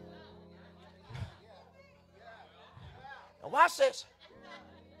 And watch this.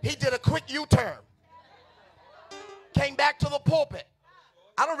 He did a quick U-turn. Came back to the pulpit.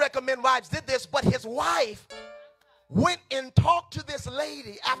 I don't recommend wives did this, but his wife went and talked to this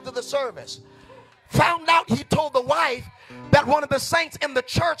lady after the service. Found out, he told the wife that one of the saints in the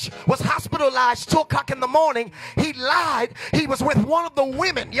church was hospitalized 2 o'clock in the morning. He lied. He was with one of the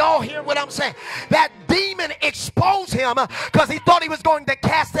women. Y'all hear what I'm saying? That demon exposed him because he thought he was going to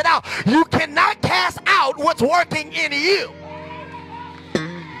cast it out. You cannot cast out what's working in you.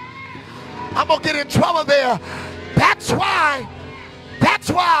 I'm going to get in trouble there. That's why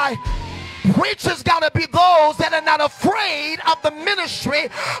preachers got to be those that are not afraid of the ministry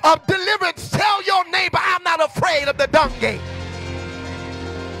of deliverance. Tell your neighbor, I'm not afraid of the dung gate.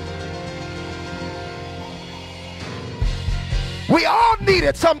 We all need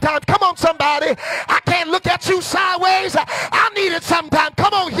it sometimes. Come on, somebody. I can't look at you sideways. I need it sometimes.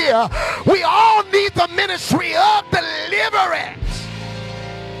 Come on here. We all need the ministry of deliverance.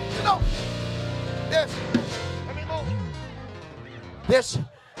 You know,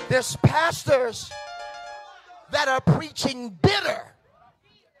 there's pastors that are preaching bitter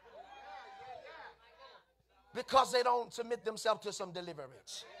because they don't submit themselves to some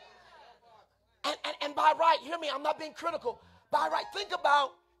deliverance. And by right, hear me, I'm not being critical. By right, think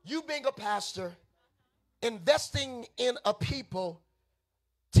about you being a pastor, investing in a people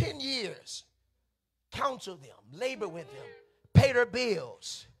 10 years, counsel them, labor with them, pay their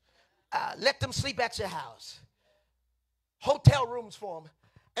bills, let them sleep at your house, hotel rooms for them,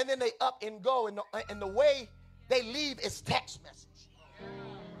 and then they up and go, and the way they leave is text message.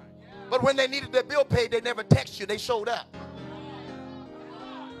 But when they needed their bill paid, they never text you, they showed up.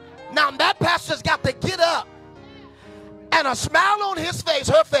 Now that pastor's got to get up and a smile on his face,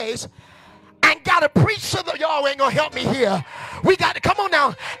 her face, and got to preach to the, y'all ain't gonna help me here. We got to, come on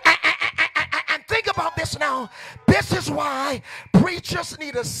now, and think about this now. This is why preachers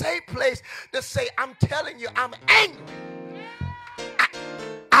need a safe place to say, I'm telling you, I'm angry.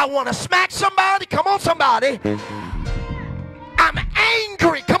 I want to smack somebody. Come on, somebody. I'm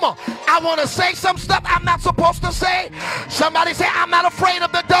angry. Come on. I want to say some stuff I'm not supposed to say. Somebody say, I'm not afraid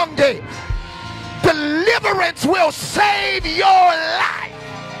of the dung gate. Deliverance will save your life.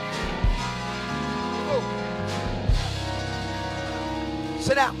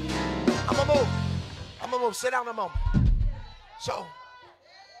 Sit down. I'm going to move. Sit down a moment. So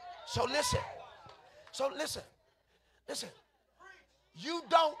listen. Listen. You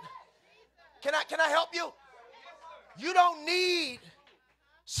don't, can I help you? You don't need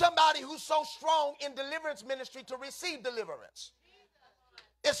somebody who's so strong in deliverance ministry to receive deliverance.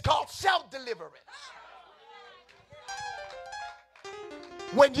 It's called self-deliverance.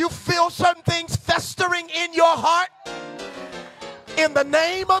 When you feel certain things festering in your heart, in the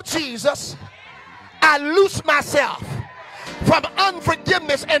name of Jesus, I loose myself from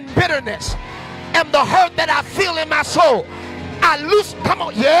unforgiveness and bitterness and the hurt that I feel in my soul. I loose, come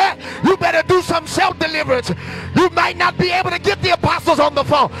on, yeah, you better do some self-deliverance. You might not be able to get the apostles on the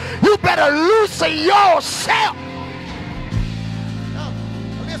phone. You better loose yourself. Now,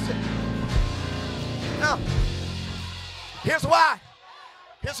 listen. Now, here's why.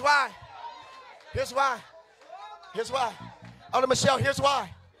 Elder Michelle, here's why.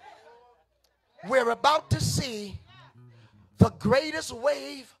 We're about to see the greatest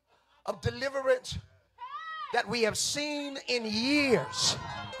wave of deliverance that we have seen in years.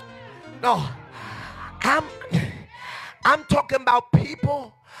 No, I'm talking about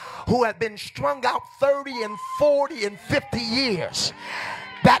people who have been strung out 30 and 40 and 50 years,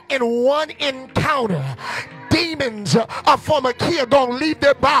 that in one encounter demons from a kid gonna leave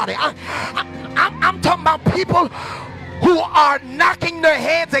their body. I'm talking about people who are knocking their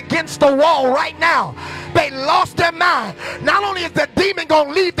heads against the wall right now. They lost their mind. Not only is the demon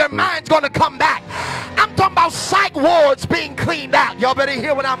gonna leave, their mind's gonna come back. I'm talking about psych wards being cleaned out. Y'all better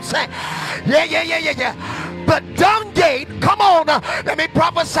hear what I'm saying. Yeah. The dung gate, come on, let me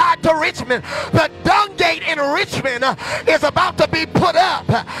prophesy to Richmond. The dung gate in Richmond is about to be put up.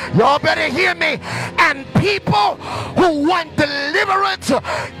 Y'all better hear me. And people who want deliverance,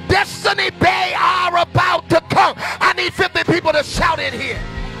 Destiny Bay, are about to come. I need 50 people to shout in here.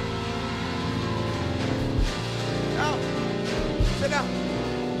 Now, sit down.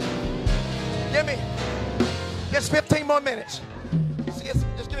 Give me just 15 more minutes. Just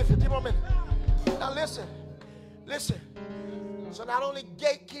give me 15 more minutes. Now listen. So not only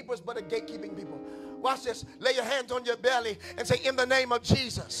gatekeepers, but a gatekeeping people. Watch this. Lay your hands on your belly and say, in the name of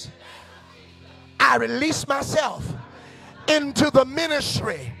Jesus, I release myself into the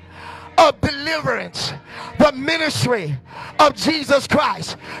ministry of deliverance, the ministry of Jesus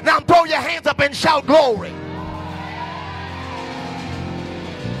Christ. Now throw your hands up and shout glory.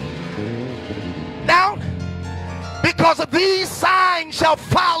 Now, because of these signs shall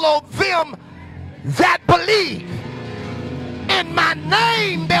follow them that believe. In my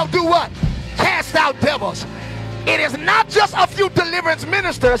name they'll do what? Cast out devils. It is not just a few deliverance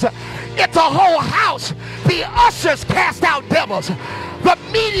ministers, it's a whole house. The ushers cast out devils. The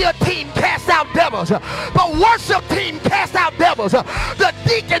media team cast out devils. The worship team cast out devils. The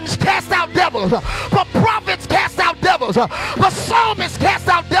deacons cast out devils. The prophets cast out devils. The psalmists cast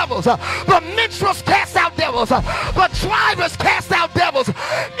out devils. The minstrels cast out devils. The drivers cast out devils.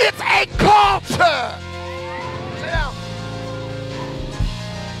 It's a culture. Sit down.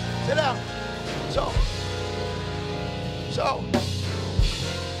 Sit down.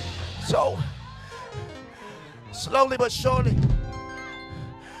 So, slowly but surely,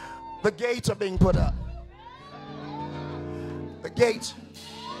 the gates are being put up. The gates.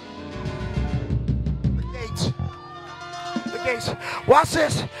 Watch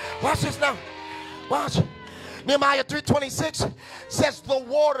this now. Watch. Nehemiah 3:26 says the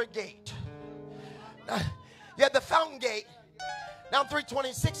water gate. You had the fountain gate. Now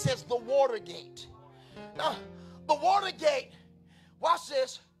 3:26 says the water gate. Now, the water gate, watch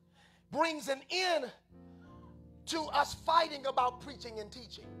this, brings an end to us fighting about preaching and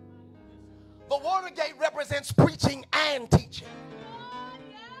teaching. The water gate represents preaching and teaching.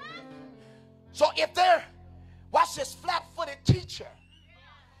 So if they're, watch this, flat-footed teacher,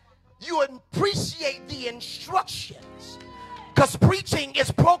 you appreciate the instructions. Because preaching is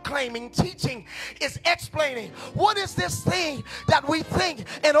proclaiming, teaching is explaining. What is this thing that we think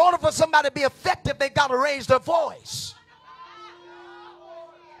in order for somebody to be effective, they got to raise their voice?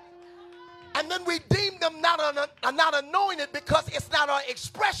 And then we deem them not anointed because it's not our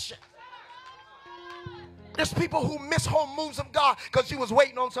expression. There's people who miss home moves of God because you was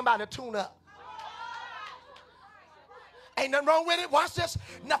waiting on somebody to tune up. Ain't nothing wrong with it. Watch this.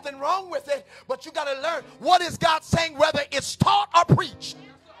 Nothing wrong with it. But you got to learn, what is God saying, whether it's taught or preached.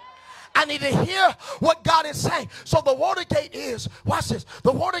 I need to hear what God is saying. So the water gate is, watch this.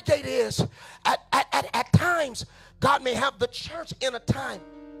 The water gate is, at times, God may have the church in a time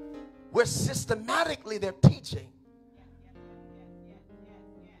where systematically they're teaching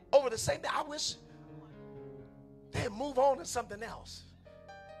over the same thing. I wish they'd move on to something else.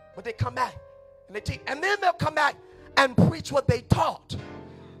 But they come back and they teach. And then they'll come back and preach what they taught.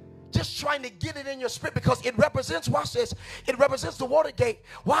 Just trying to get it in your spirit because it represents, watch this, it represents the water gate.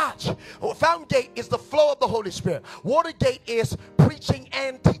 Watch. Fountain gate is the flow of the Holy Spirit. Water gate is preaching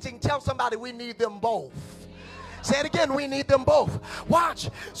and teaching. Tell somebody we need them both. Say it again, we need them both. Watch.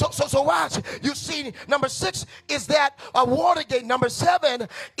 So watch. You see, number 6 is that a water gate. Number 7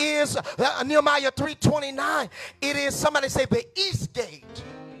 is Nehemiah 3:29. It is, somebody say, the east gate.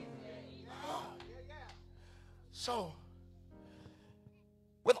 So,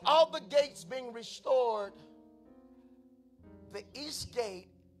 with all the gates being restored, the east gate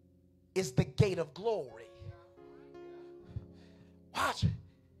is the gate of glory. Watch.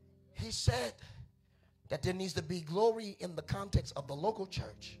 He said that there needs to be glory in the context of the local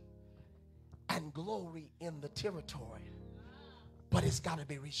church and glory in the territory. But it's got to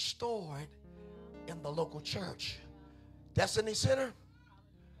be restored in the local church. Destiny Center,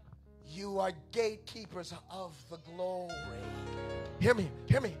 You are gatekeepers of the glory. Hear me,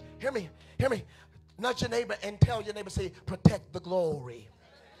 hear me, hear me, hear me. Nudge your neighbor and tell your neighbor, say, protect the glory.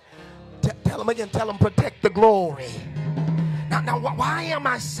 Tell them again, tell them, protect the glory. Now, why am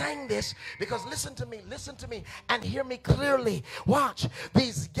I saying this? Because listen to me, and hear me clearly. Watch,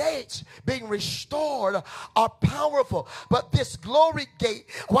 these gates being restored are powerful, but this glory gate,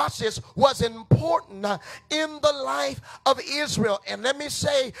 watch this, was important in the life of Israel. And let me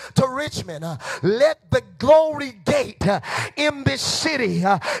say to Richmond, let the glory gate in this city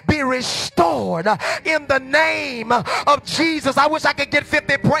be restored in the name of Jesus. I wish I could get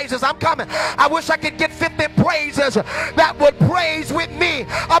 50 praises. I'm coming. I wish I could get 50 praises that would praise with me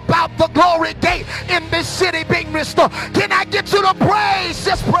about the glory gate in this city being restored. Can I get you to praise?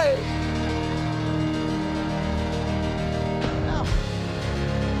 Just praise.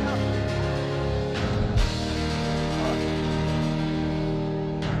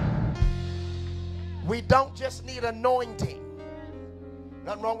 We don't just need anointing.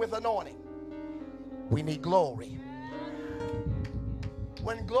 Nothing wrong with anointing. We need glory.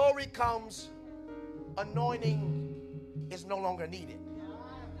 When glory comes, anointing is no longer needed.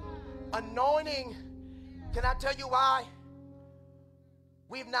 Anointing, can I tell you why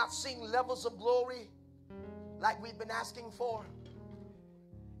we've not seen levels of glory like we've been asking for?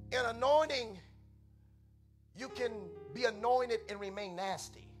 In anointing, you can be anointed and remain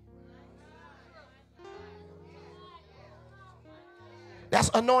nasty. That's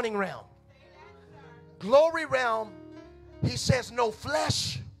anointing realm. Glory realm, he says no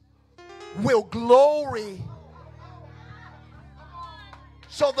flesh will glory.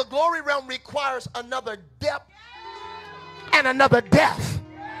 So the glory realm requires another depth and another depth.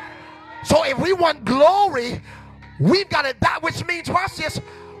 So if we want glory, we've got to die, which means, watch this,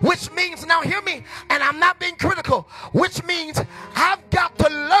 which means, now hear me, and I'm not being critical, which means I've got to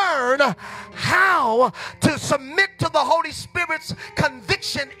learn how to submit to the Holy Spirit's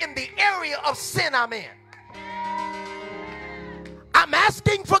conviction in the area of sin I'm in. I'm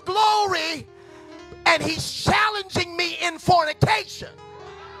asking for glory, and he's challenging me in fornication.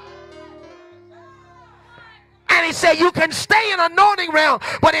 And he said, you can stay in anointing realm,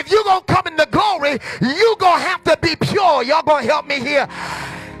 but if you're going to come into glory, you're going to have to be pure. Y'all going to help me here?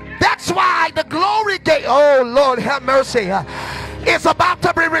 That's why the glory gate, oh Lord have mercy, is about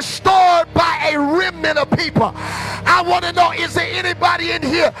to be restored by a remnant of people. I want to know, is there anybody in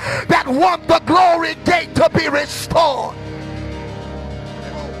here that want the glory gate to be restored?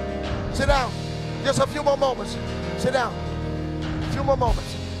 Sit down. Just a few more moments. Sit down. A few more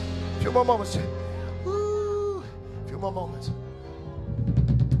moments. A few more moments. Ooh. A few more moments.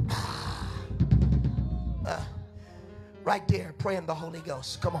 Right there, pray in the Holy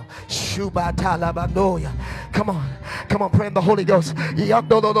Ghost. Come on. Come on. Come on, pray in the Holy Ghost. Come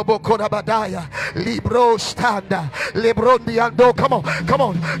on. Come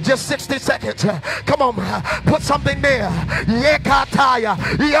on. Just 60 seconds. Come on. Put something there. Yekataya.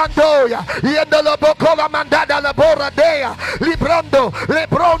 Yandoya. Yendalabokola mandada laboradea. Librondo.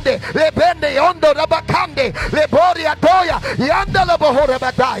 Lebronde. Lebende. Ondo rabakande. Leboria doya. Yandalabohora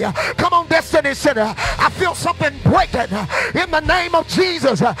badaya. Come on, Destiny Center. I feel something breaking. In the name of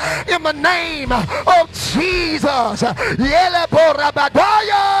Jesus, in the name of Jesus. Let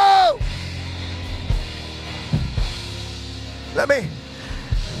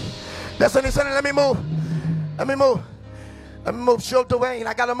me move. Show Dwayne,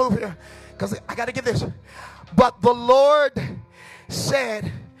 I gotta move here because I gotta get this. But the Lord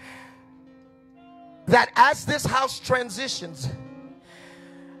said that as this house transitions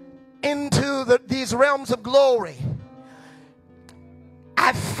into these realms of glory,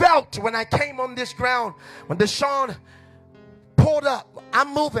 I felt when I came on this ground, when Deshaun pulled up,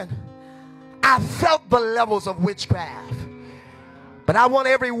 I'm moving, I felt the levels of witchcraft. But I want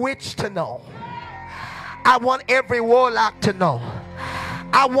every witch to know. I want every warlock to know.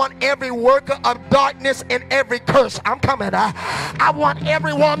 I want every worker of darkness and every curse. I'm coming. I want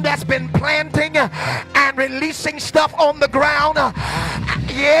everyone that's been planting and releasing stuff on the ground.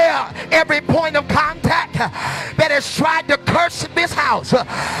 Yeah, every point of contact that has tried to curse this house.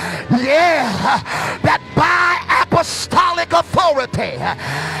 Yeah, that by apostolic authority,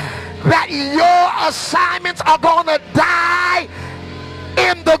 that your assignments are going to die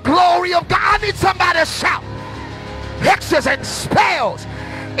in the glory of God. I need somebody to shout. Hexes and spells,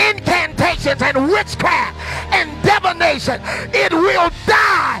 incantations and witchcraft and divination, it will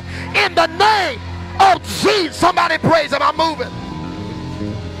die in the name of Jesus. Somebody praise him. I'm moving.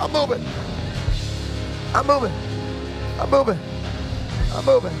 I'm moving. I'm moving. I'm moving. I'm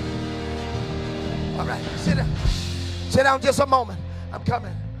moving. All right, sit down. Sit down just a moment. I'm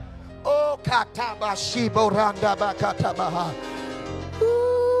coming.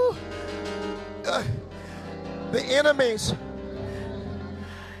 The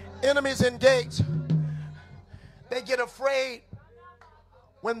enemies engage. They get afraid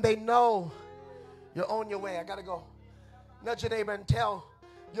when they know you're on your way. I gotta go. Nudge your neighbor and tell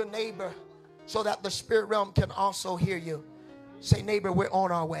your neighbor so that the spirit realm can also hear you. Say, neighbor, we're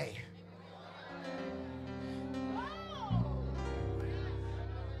on our way.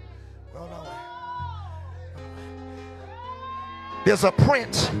 We're on our way. There's a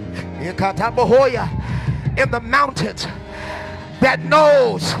prince in the mountains that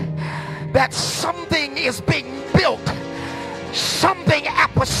knows that something is being built, something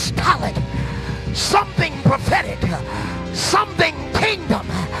apostolic, something prophetic, something kingdom,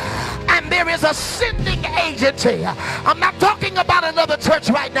 and there is a sending agency. I'm not talking about another church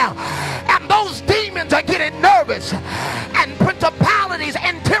right now. And those demons are getting nervous, and principalities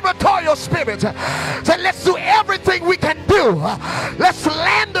and territorial spirits say, let's do everything we can do. Let's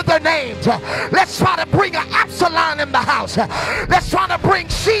slander their names. Let's try to bring an Absalom in the house. Let's try to bring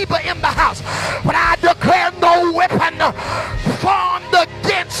Sheba in the house. But I declare no weapon formed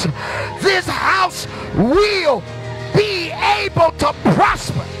against this house will be able to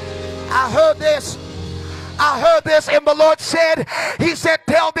prosper. I heard this, and the Lord said, he said,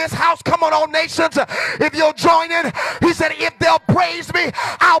 tell this house, come on, all nations, if you'll join in. He said, if they'll praise me,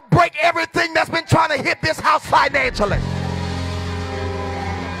 I'll break everything that's been trying to hit this house financially.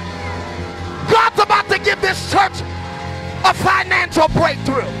 God's about to give this church a financial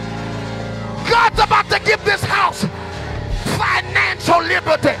breakthrough. God's about to give this house financial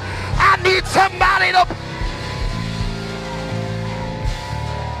liberty. I need somebody to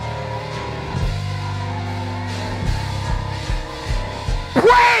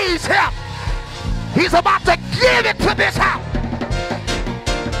praise him. He's about to give it to this house.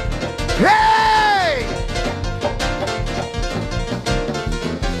 Hey!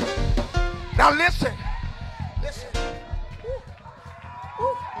 Now listen.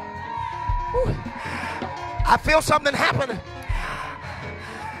 I feel something happening.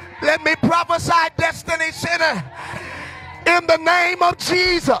 Let me prophesy, Destiny Center, in the name of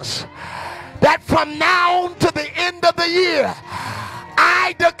Jesus, that from now to the end of the year,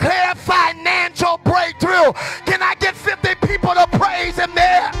 I declare financial breakthrough. Can I get 50 people to praise him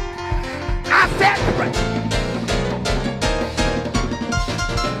there? I said praise.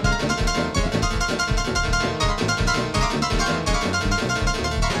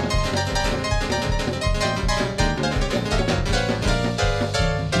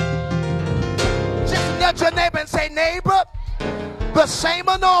 Just nudge your neighbor and say, neighbor, the same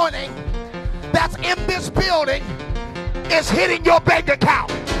anointing that's in this building is hitting your bank account.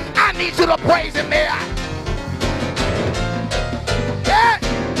 I need you to praise him there. Yeah.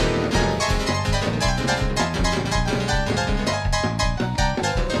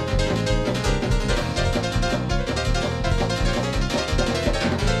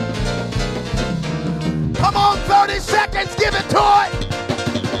 Come on, 30 seconds, give it to it.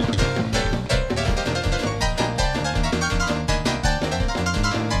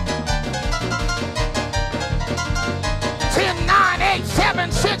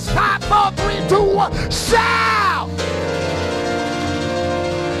 Seven, 6, 5, 4, 3, 2, 1. Shout!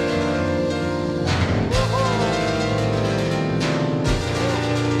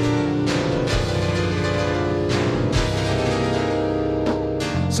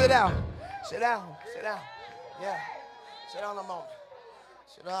 Sit down. Sit down. Sit down. Yeah. Sit down a moment.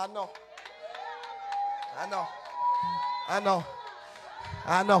 Sit down.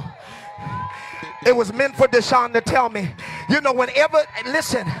 I know. It was meant for Deshaun to tell me. You know, whenever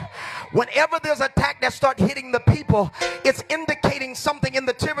there's an attack that starts hitting the people, it's indicating something in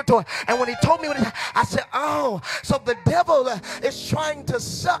the territory. And when he told me, I said, oh, so the devil is trying to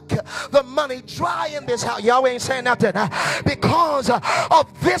suck the money dry in this house. Y'all ain't saying nothing. Because of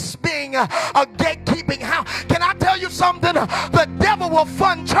this being a gatekeeping house. Can I tell you something? The devil will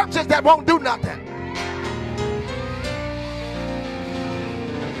fund churches that won't do nothing.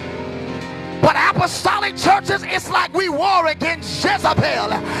 But apostolic churches, it's like we war against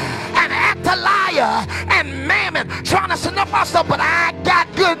Jezebel and Athaliah and Mammon trying to snuff us up. But I got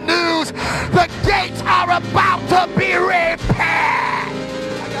good news. The gates are about to be repaired.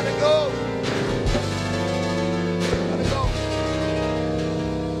 I gotta go.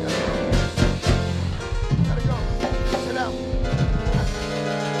 Gotta go. Sit down.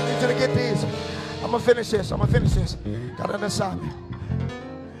 I need you to get these. I'm gonna finish this. Got an assignment.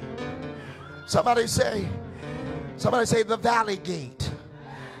 Somebody say the valley gate.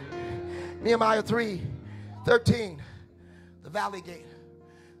 Nehemiah 3:13, the valley gate.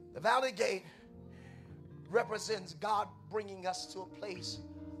 The valley gate represents God bringing us to a place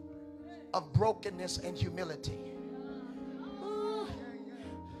of brokenness and humility.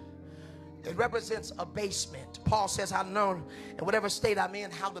 It represents abasement. Paul says, I know in whatever state I'm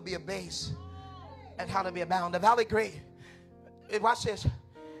in how to be abased and how to be abound. The valley gate, watch this,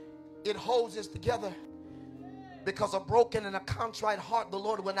 it holds us together because a broken and a contrite heart the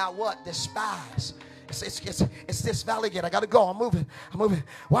Lord will not what? Despise. It's this valley gate. I got to go. I'm moving.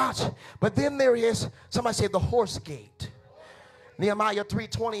 Watch. But then there is, somebody say the horse gate. Nehemiah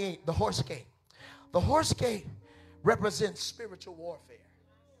 3:28, the horse gate. The horse gate represents spiritual warfare.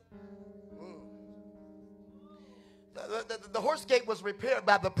 The horse gate was repaired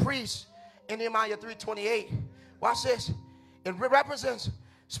by the priest in Nehemiah 3:28. Watch this. It represents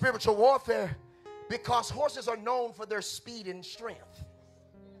spiritual warfare because horses are known for their speed and strength.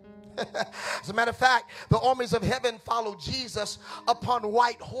 As a matter of fact, the armies of heaven followed Jesus upon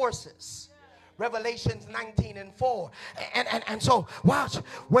white horses. Revelations 19:4. And so watch,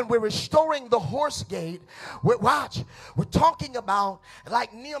 when we're restoring the horse gate, we're talking about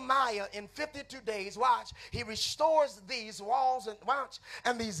like Nehemiah in 52 days. Watch, he restores these walls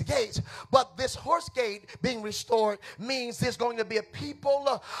and these gates. But this horse gate being restored means there's going to be a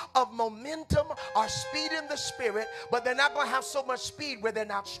people of momentum or speed in the spirit, but they're not going to have so much speed where they're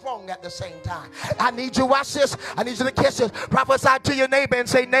not strong at the same time. I need you, watch this, I need you to kiss this, prophesy to your neighbor and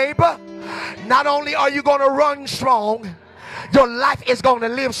say, neighbor, not only are you going to run strong, your life is going to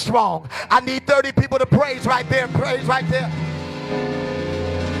live strong. I need 30 people to praise right there. Praise right there.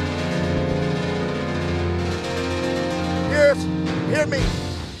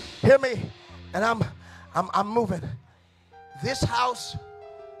 Hear me. And I'm moving. This house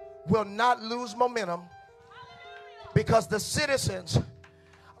will not lose momentum because the citizens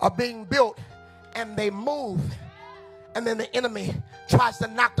are being built and they move. And then the enemy tries to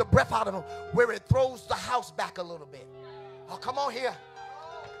knock the breath out of them, where it throws the house back a little bit. Oh, come on here.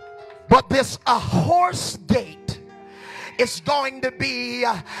 But this horse gate is going to be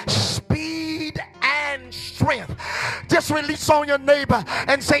speed and strength. Just release on your neighbor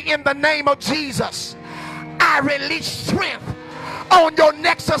and say, in the name of Jesus, I release strength on your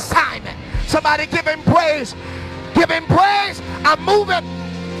next assignment. Somebody give him praise. Give him praise. I'm moving.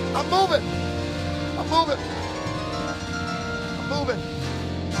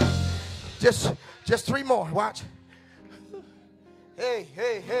 Just three more. Watch. Hey.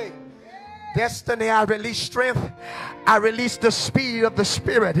 Destiny, I release strength. I release the speed of the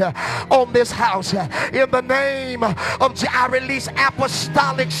Spirit on this house. In the name of Jesus, I release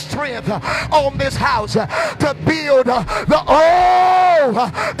apostolic strength on this house to build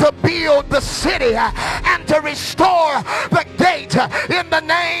the city and to restore the gate. In the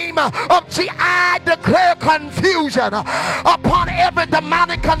name of Jesus, I declare confusion upon every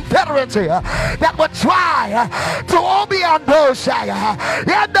demonic confederacy that would try to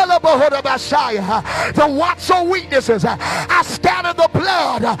to watch your weaknesses. I scatter the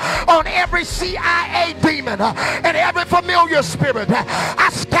blood on every CIA demon and every familiar spirit. I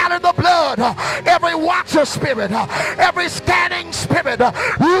scatter the blood, every watcher spirit, every scanning spirit.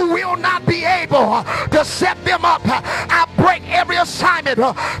 You will not be able to set them up. I break every assignment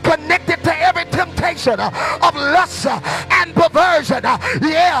connected to every temptation of lust and perversion.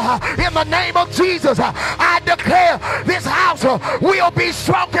 In the name of Jesus, I declare this house will be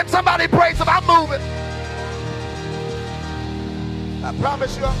strong. Can somebody praise him? I'm moving. I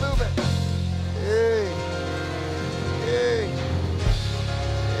promise you I'm moving. Hey.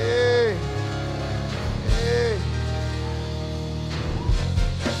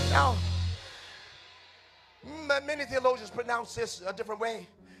 Now, many theologians pronounce this a different way.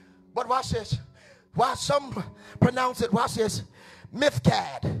 But watch this. Why some pronounce it, watch this,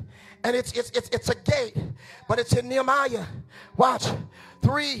 Mithkad. And it's a gate, but it's in Nehemiah. Watch,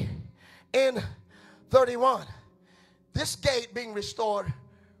 3:31. This gate being restored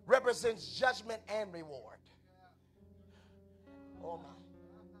represents judgment and reward. Oh my.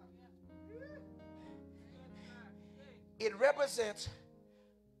 It represents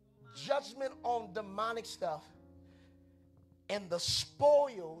judgment on demonic stuff and the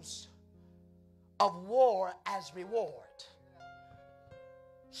spoils of war as reward.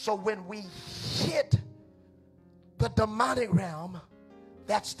 So when we hit the demonic realm,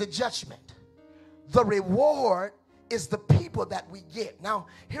 that's the judgment. The reward is the people that we get. Now,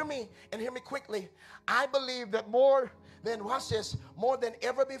 hear me and hear me quickly. I believe that more than, watch this, more than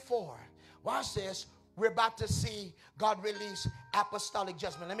ever before, watch this, we're about to see God release apostolic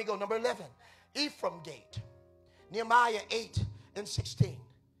judgment. Let me go. Number 11, Ephraim gate. Nehemiah 8:16.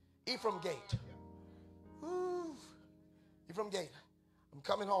 Ephraim gate. Ooh. Ephraim gate. I'm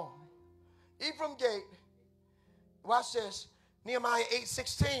coming home. Ephraim gate, watch this, Nehemiah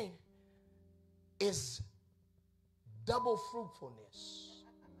 8:16 is double fruitfulness.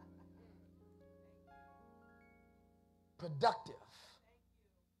 Productive.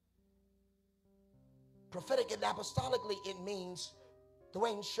 Prophetic and apostolically, it means,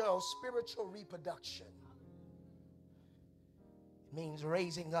 Dwayne Cheryl, spiritual reproduction. It means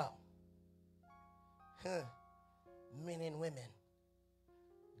raising up men and women.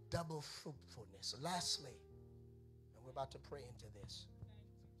 Double fruitfulness. Lastly, and we're about to pray into this.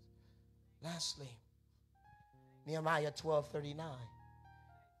 Lastly, Nehemiah 12:39.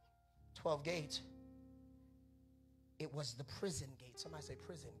 12 gates. It was the prison gate. Somebody say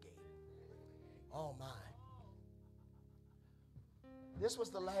prison gate. Oh my. This was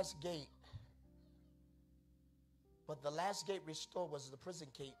the last gate. But the last gate restored was the prison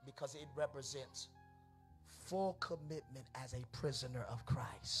gate because it represents full commitment as a prisoner of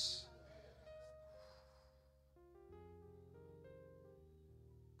Christ.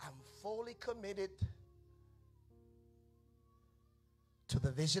 I'm fully committed to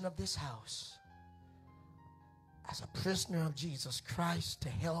the vision of this house as a prisoner of Jesus Christ to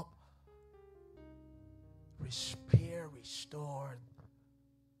help repair, restore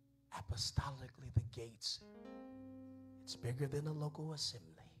apostolically the gates. It's bigger than a local assembly.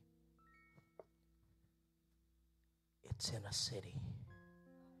 It's in a city.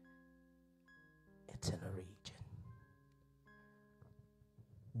 It's in a region.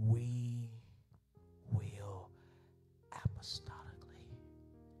 We will apostolically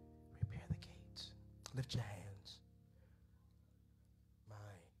repair the gates. Lift your hands.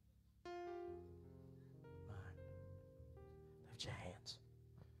 Mine. Lift your hands.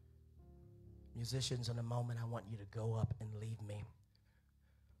 Musicians, in a moment, I want you to go up and leave me.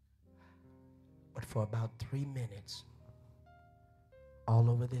 But for about 3 minutes, all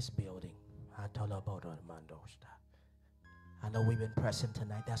over this building, I know we've been pressing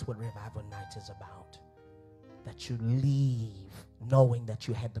tonight. That's what Revival Nights is about. That you leave knowing that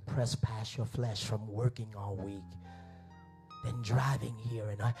you had to press past your flesh from working all week. Then driving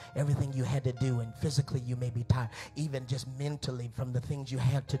here and everything you had to do, and physically you may be tired, even just mentally from the things you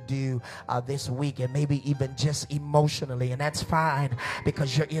had to do this week, and maybe even just emotionally, and that's fine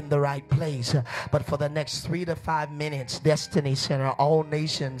because you're in the right place. But for the next 3 to 5 minutes, Destiny Center, all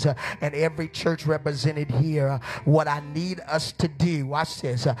nations, and every church represented here, what I need us to do, watch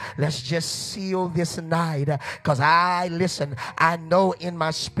this, let's just seal this night, because I know in my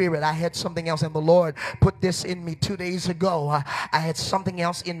spirit I had something else, and the Lord put this in me 2 days ago. I had something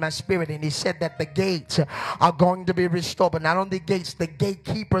else in my spirit, and he said that the gates are going to be restored, but not only the gates, the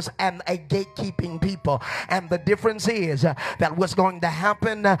gatekeepers and a gatekeeping people. And the difference is that what's going to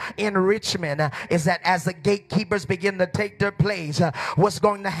happen in Richmond is that as the gatekeepers begin to take their place, what's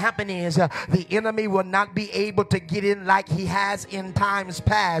going to happen is the enemy will not be able to get in like he has in times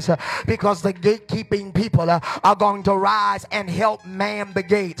past, because the gatekeeping people are going to rise and help man the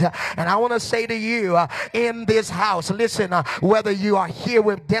gate. And I want to say to you in this house, listen, whether you are here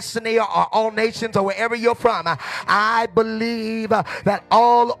with Destiny or All Nations or wherever you're from, I believe that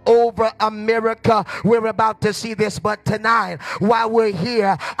all over America we're about to see this. But tonight, while we're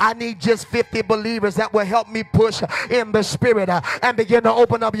here, I need just 50 believers that will help me push in the spirit and begin to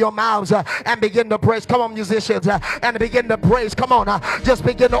open up your mouths and begin to praise. Come on, musicians, and begin to praise. Come on, just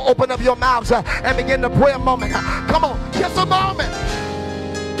begin to open up your mouths and begin to pray a moment. Come on, just a moment.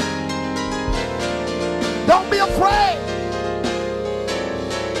 Don't be afraid.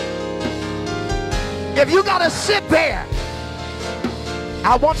 If you got to sit there,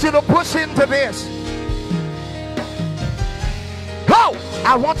 I want you to push into this. Go!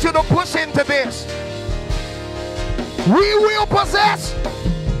 I want you to push into this. We will possess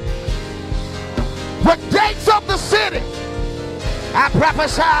the gates of the city. I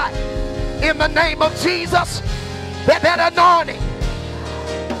prophesy in the name of Jesus that anointing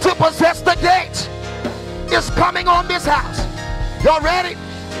to possess the gates is coming on this house. Y'all ready?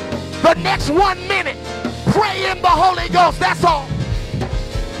 The next 1 minute, pray in the Holy Ghost. That's all.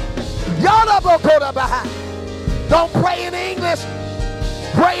 Don't pray in English.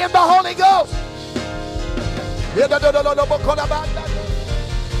 Pray in the Holy Ghost.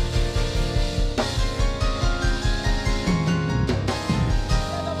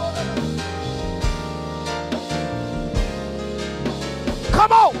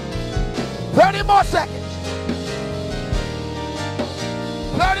 Come on. 30 more seconds.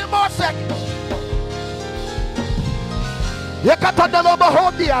 30 more seconds.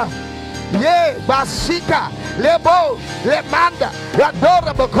 Yekatandalobahodia. Ye basika. Lebo. Lemanda.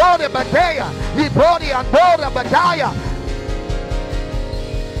 Yandora bakore badaya. Libori andora badaya.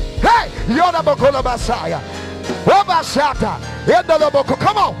 Hey, Yonabokola Messiah. Obashata.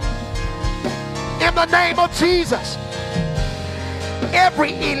 Come on. In the name of Jesus,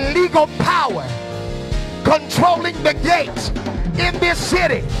 every illegal power controlling the gates in this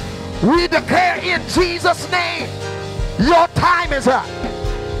city, we declare in Jesus' name, your time is up.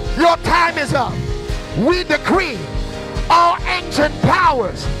 Your time is up. We decree all ancient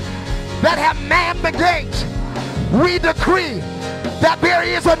powers that have manned the gates, we decree that there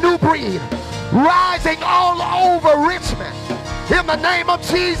is a new breed rising all over Richmond. In the name of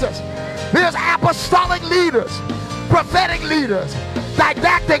Jesus, there's apostolic leaders, prophetic leaders,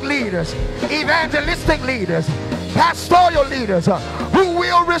 didactic leaders, evangelistic leaders, pastoral leaders who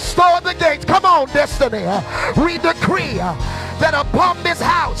will restore the gates. Come on, Destiny. We decree that upon this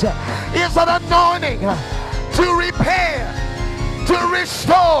house is an anointing to repair, to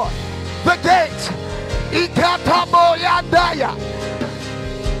restore the gates.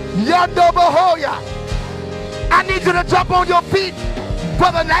 I need you to jump on your feet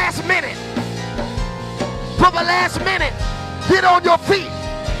for the last minute. For the last minute, get on your feet.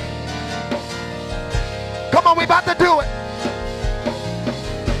 Come on, we about to do it.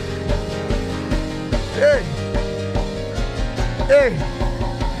 Hey. Hey.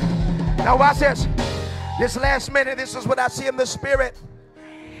 Now watch this. This last minute, this is what I see in the spirit.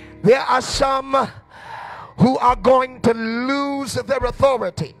 There are some who are going to lose their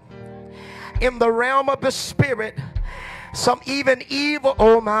authority in the realm of the spirit. Some even evil,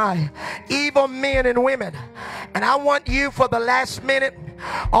 oh my, evil men and women. And I want you for the last minute,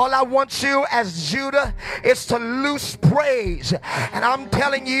 all I want you as Judah is to loose praise. And I'm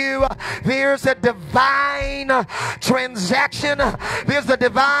telling you, there's a divine transaction. There's a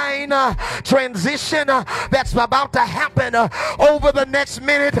divine transition that's about to happen over the next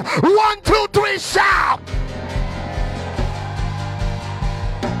minute. 1, 2, 3, shout.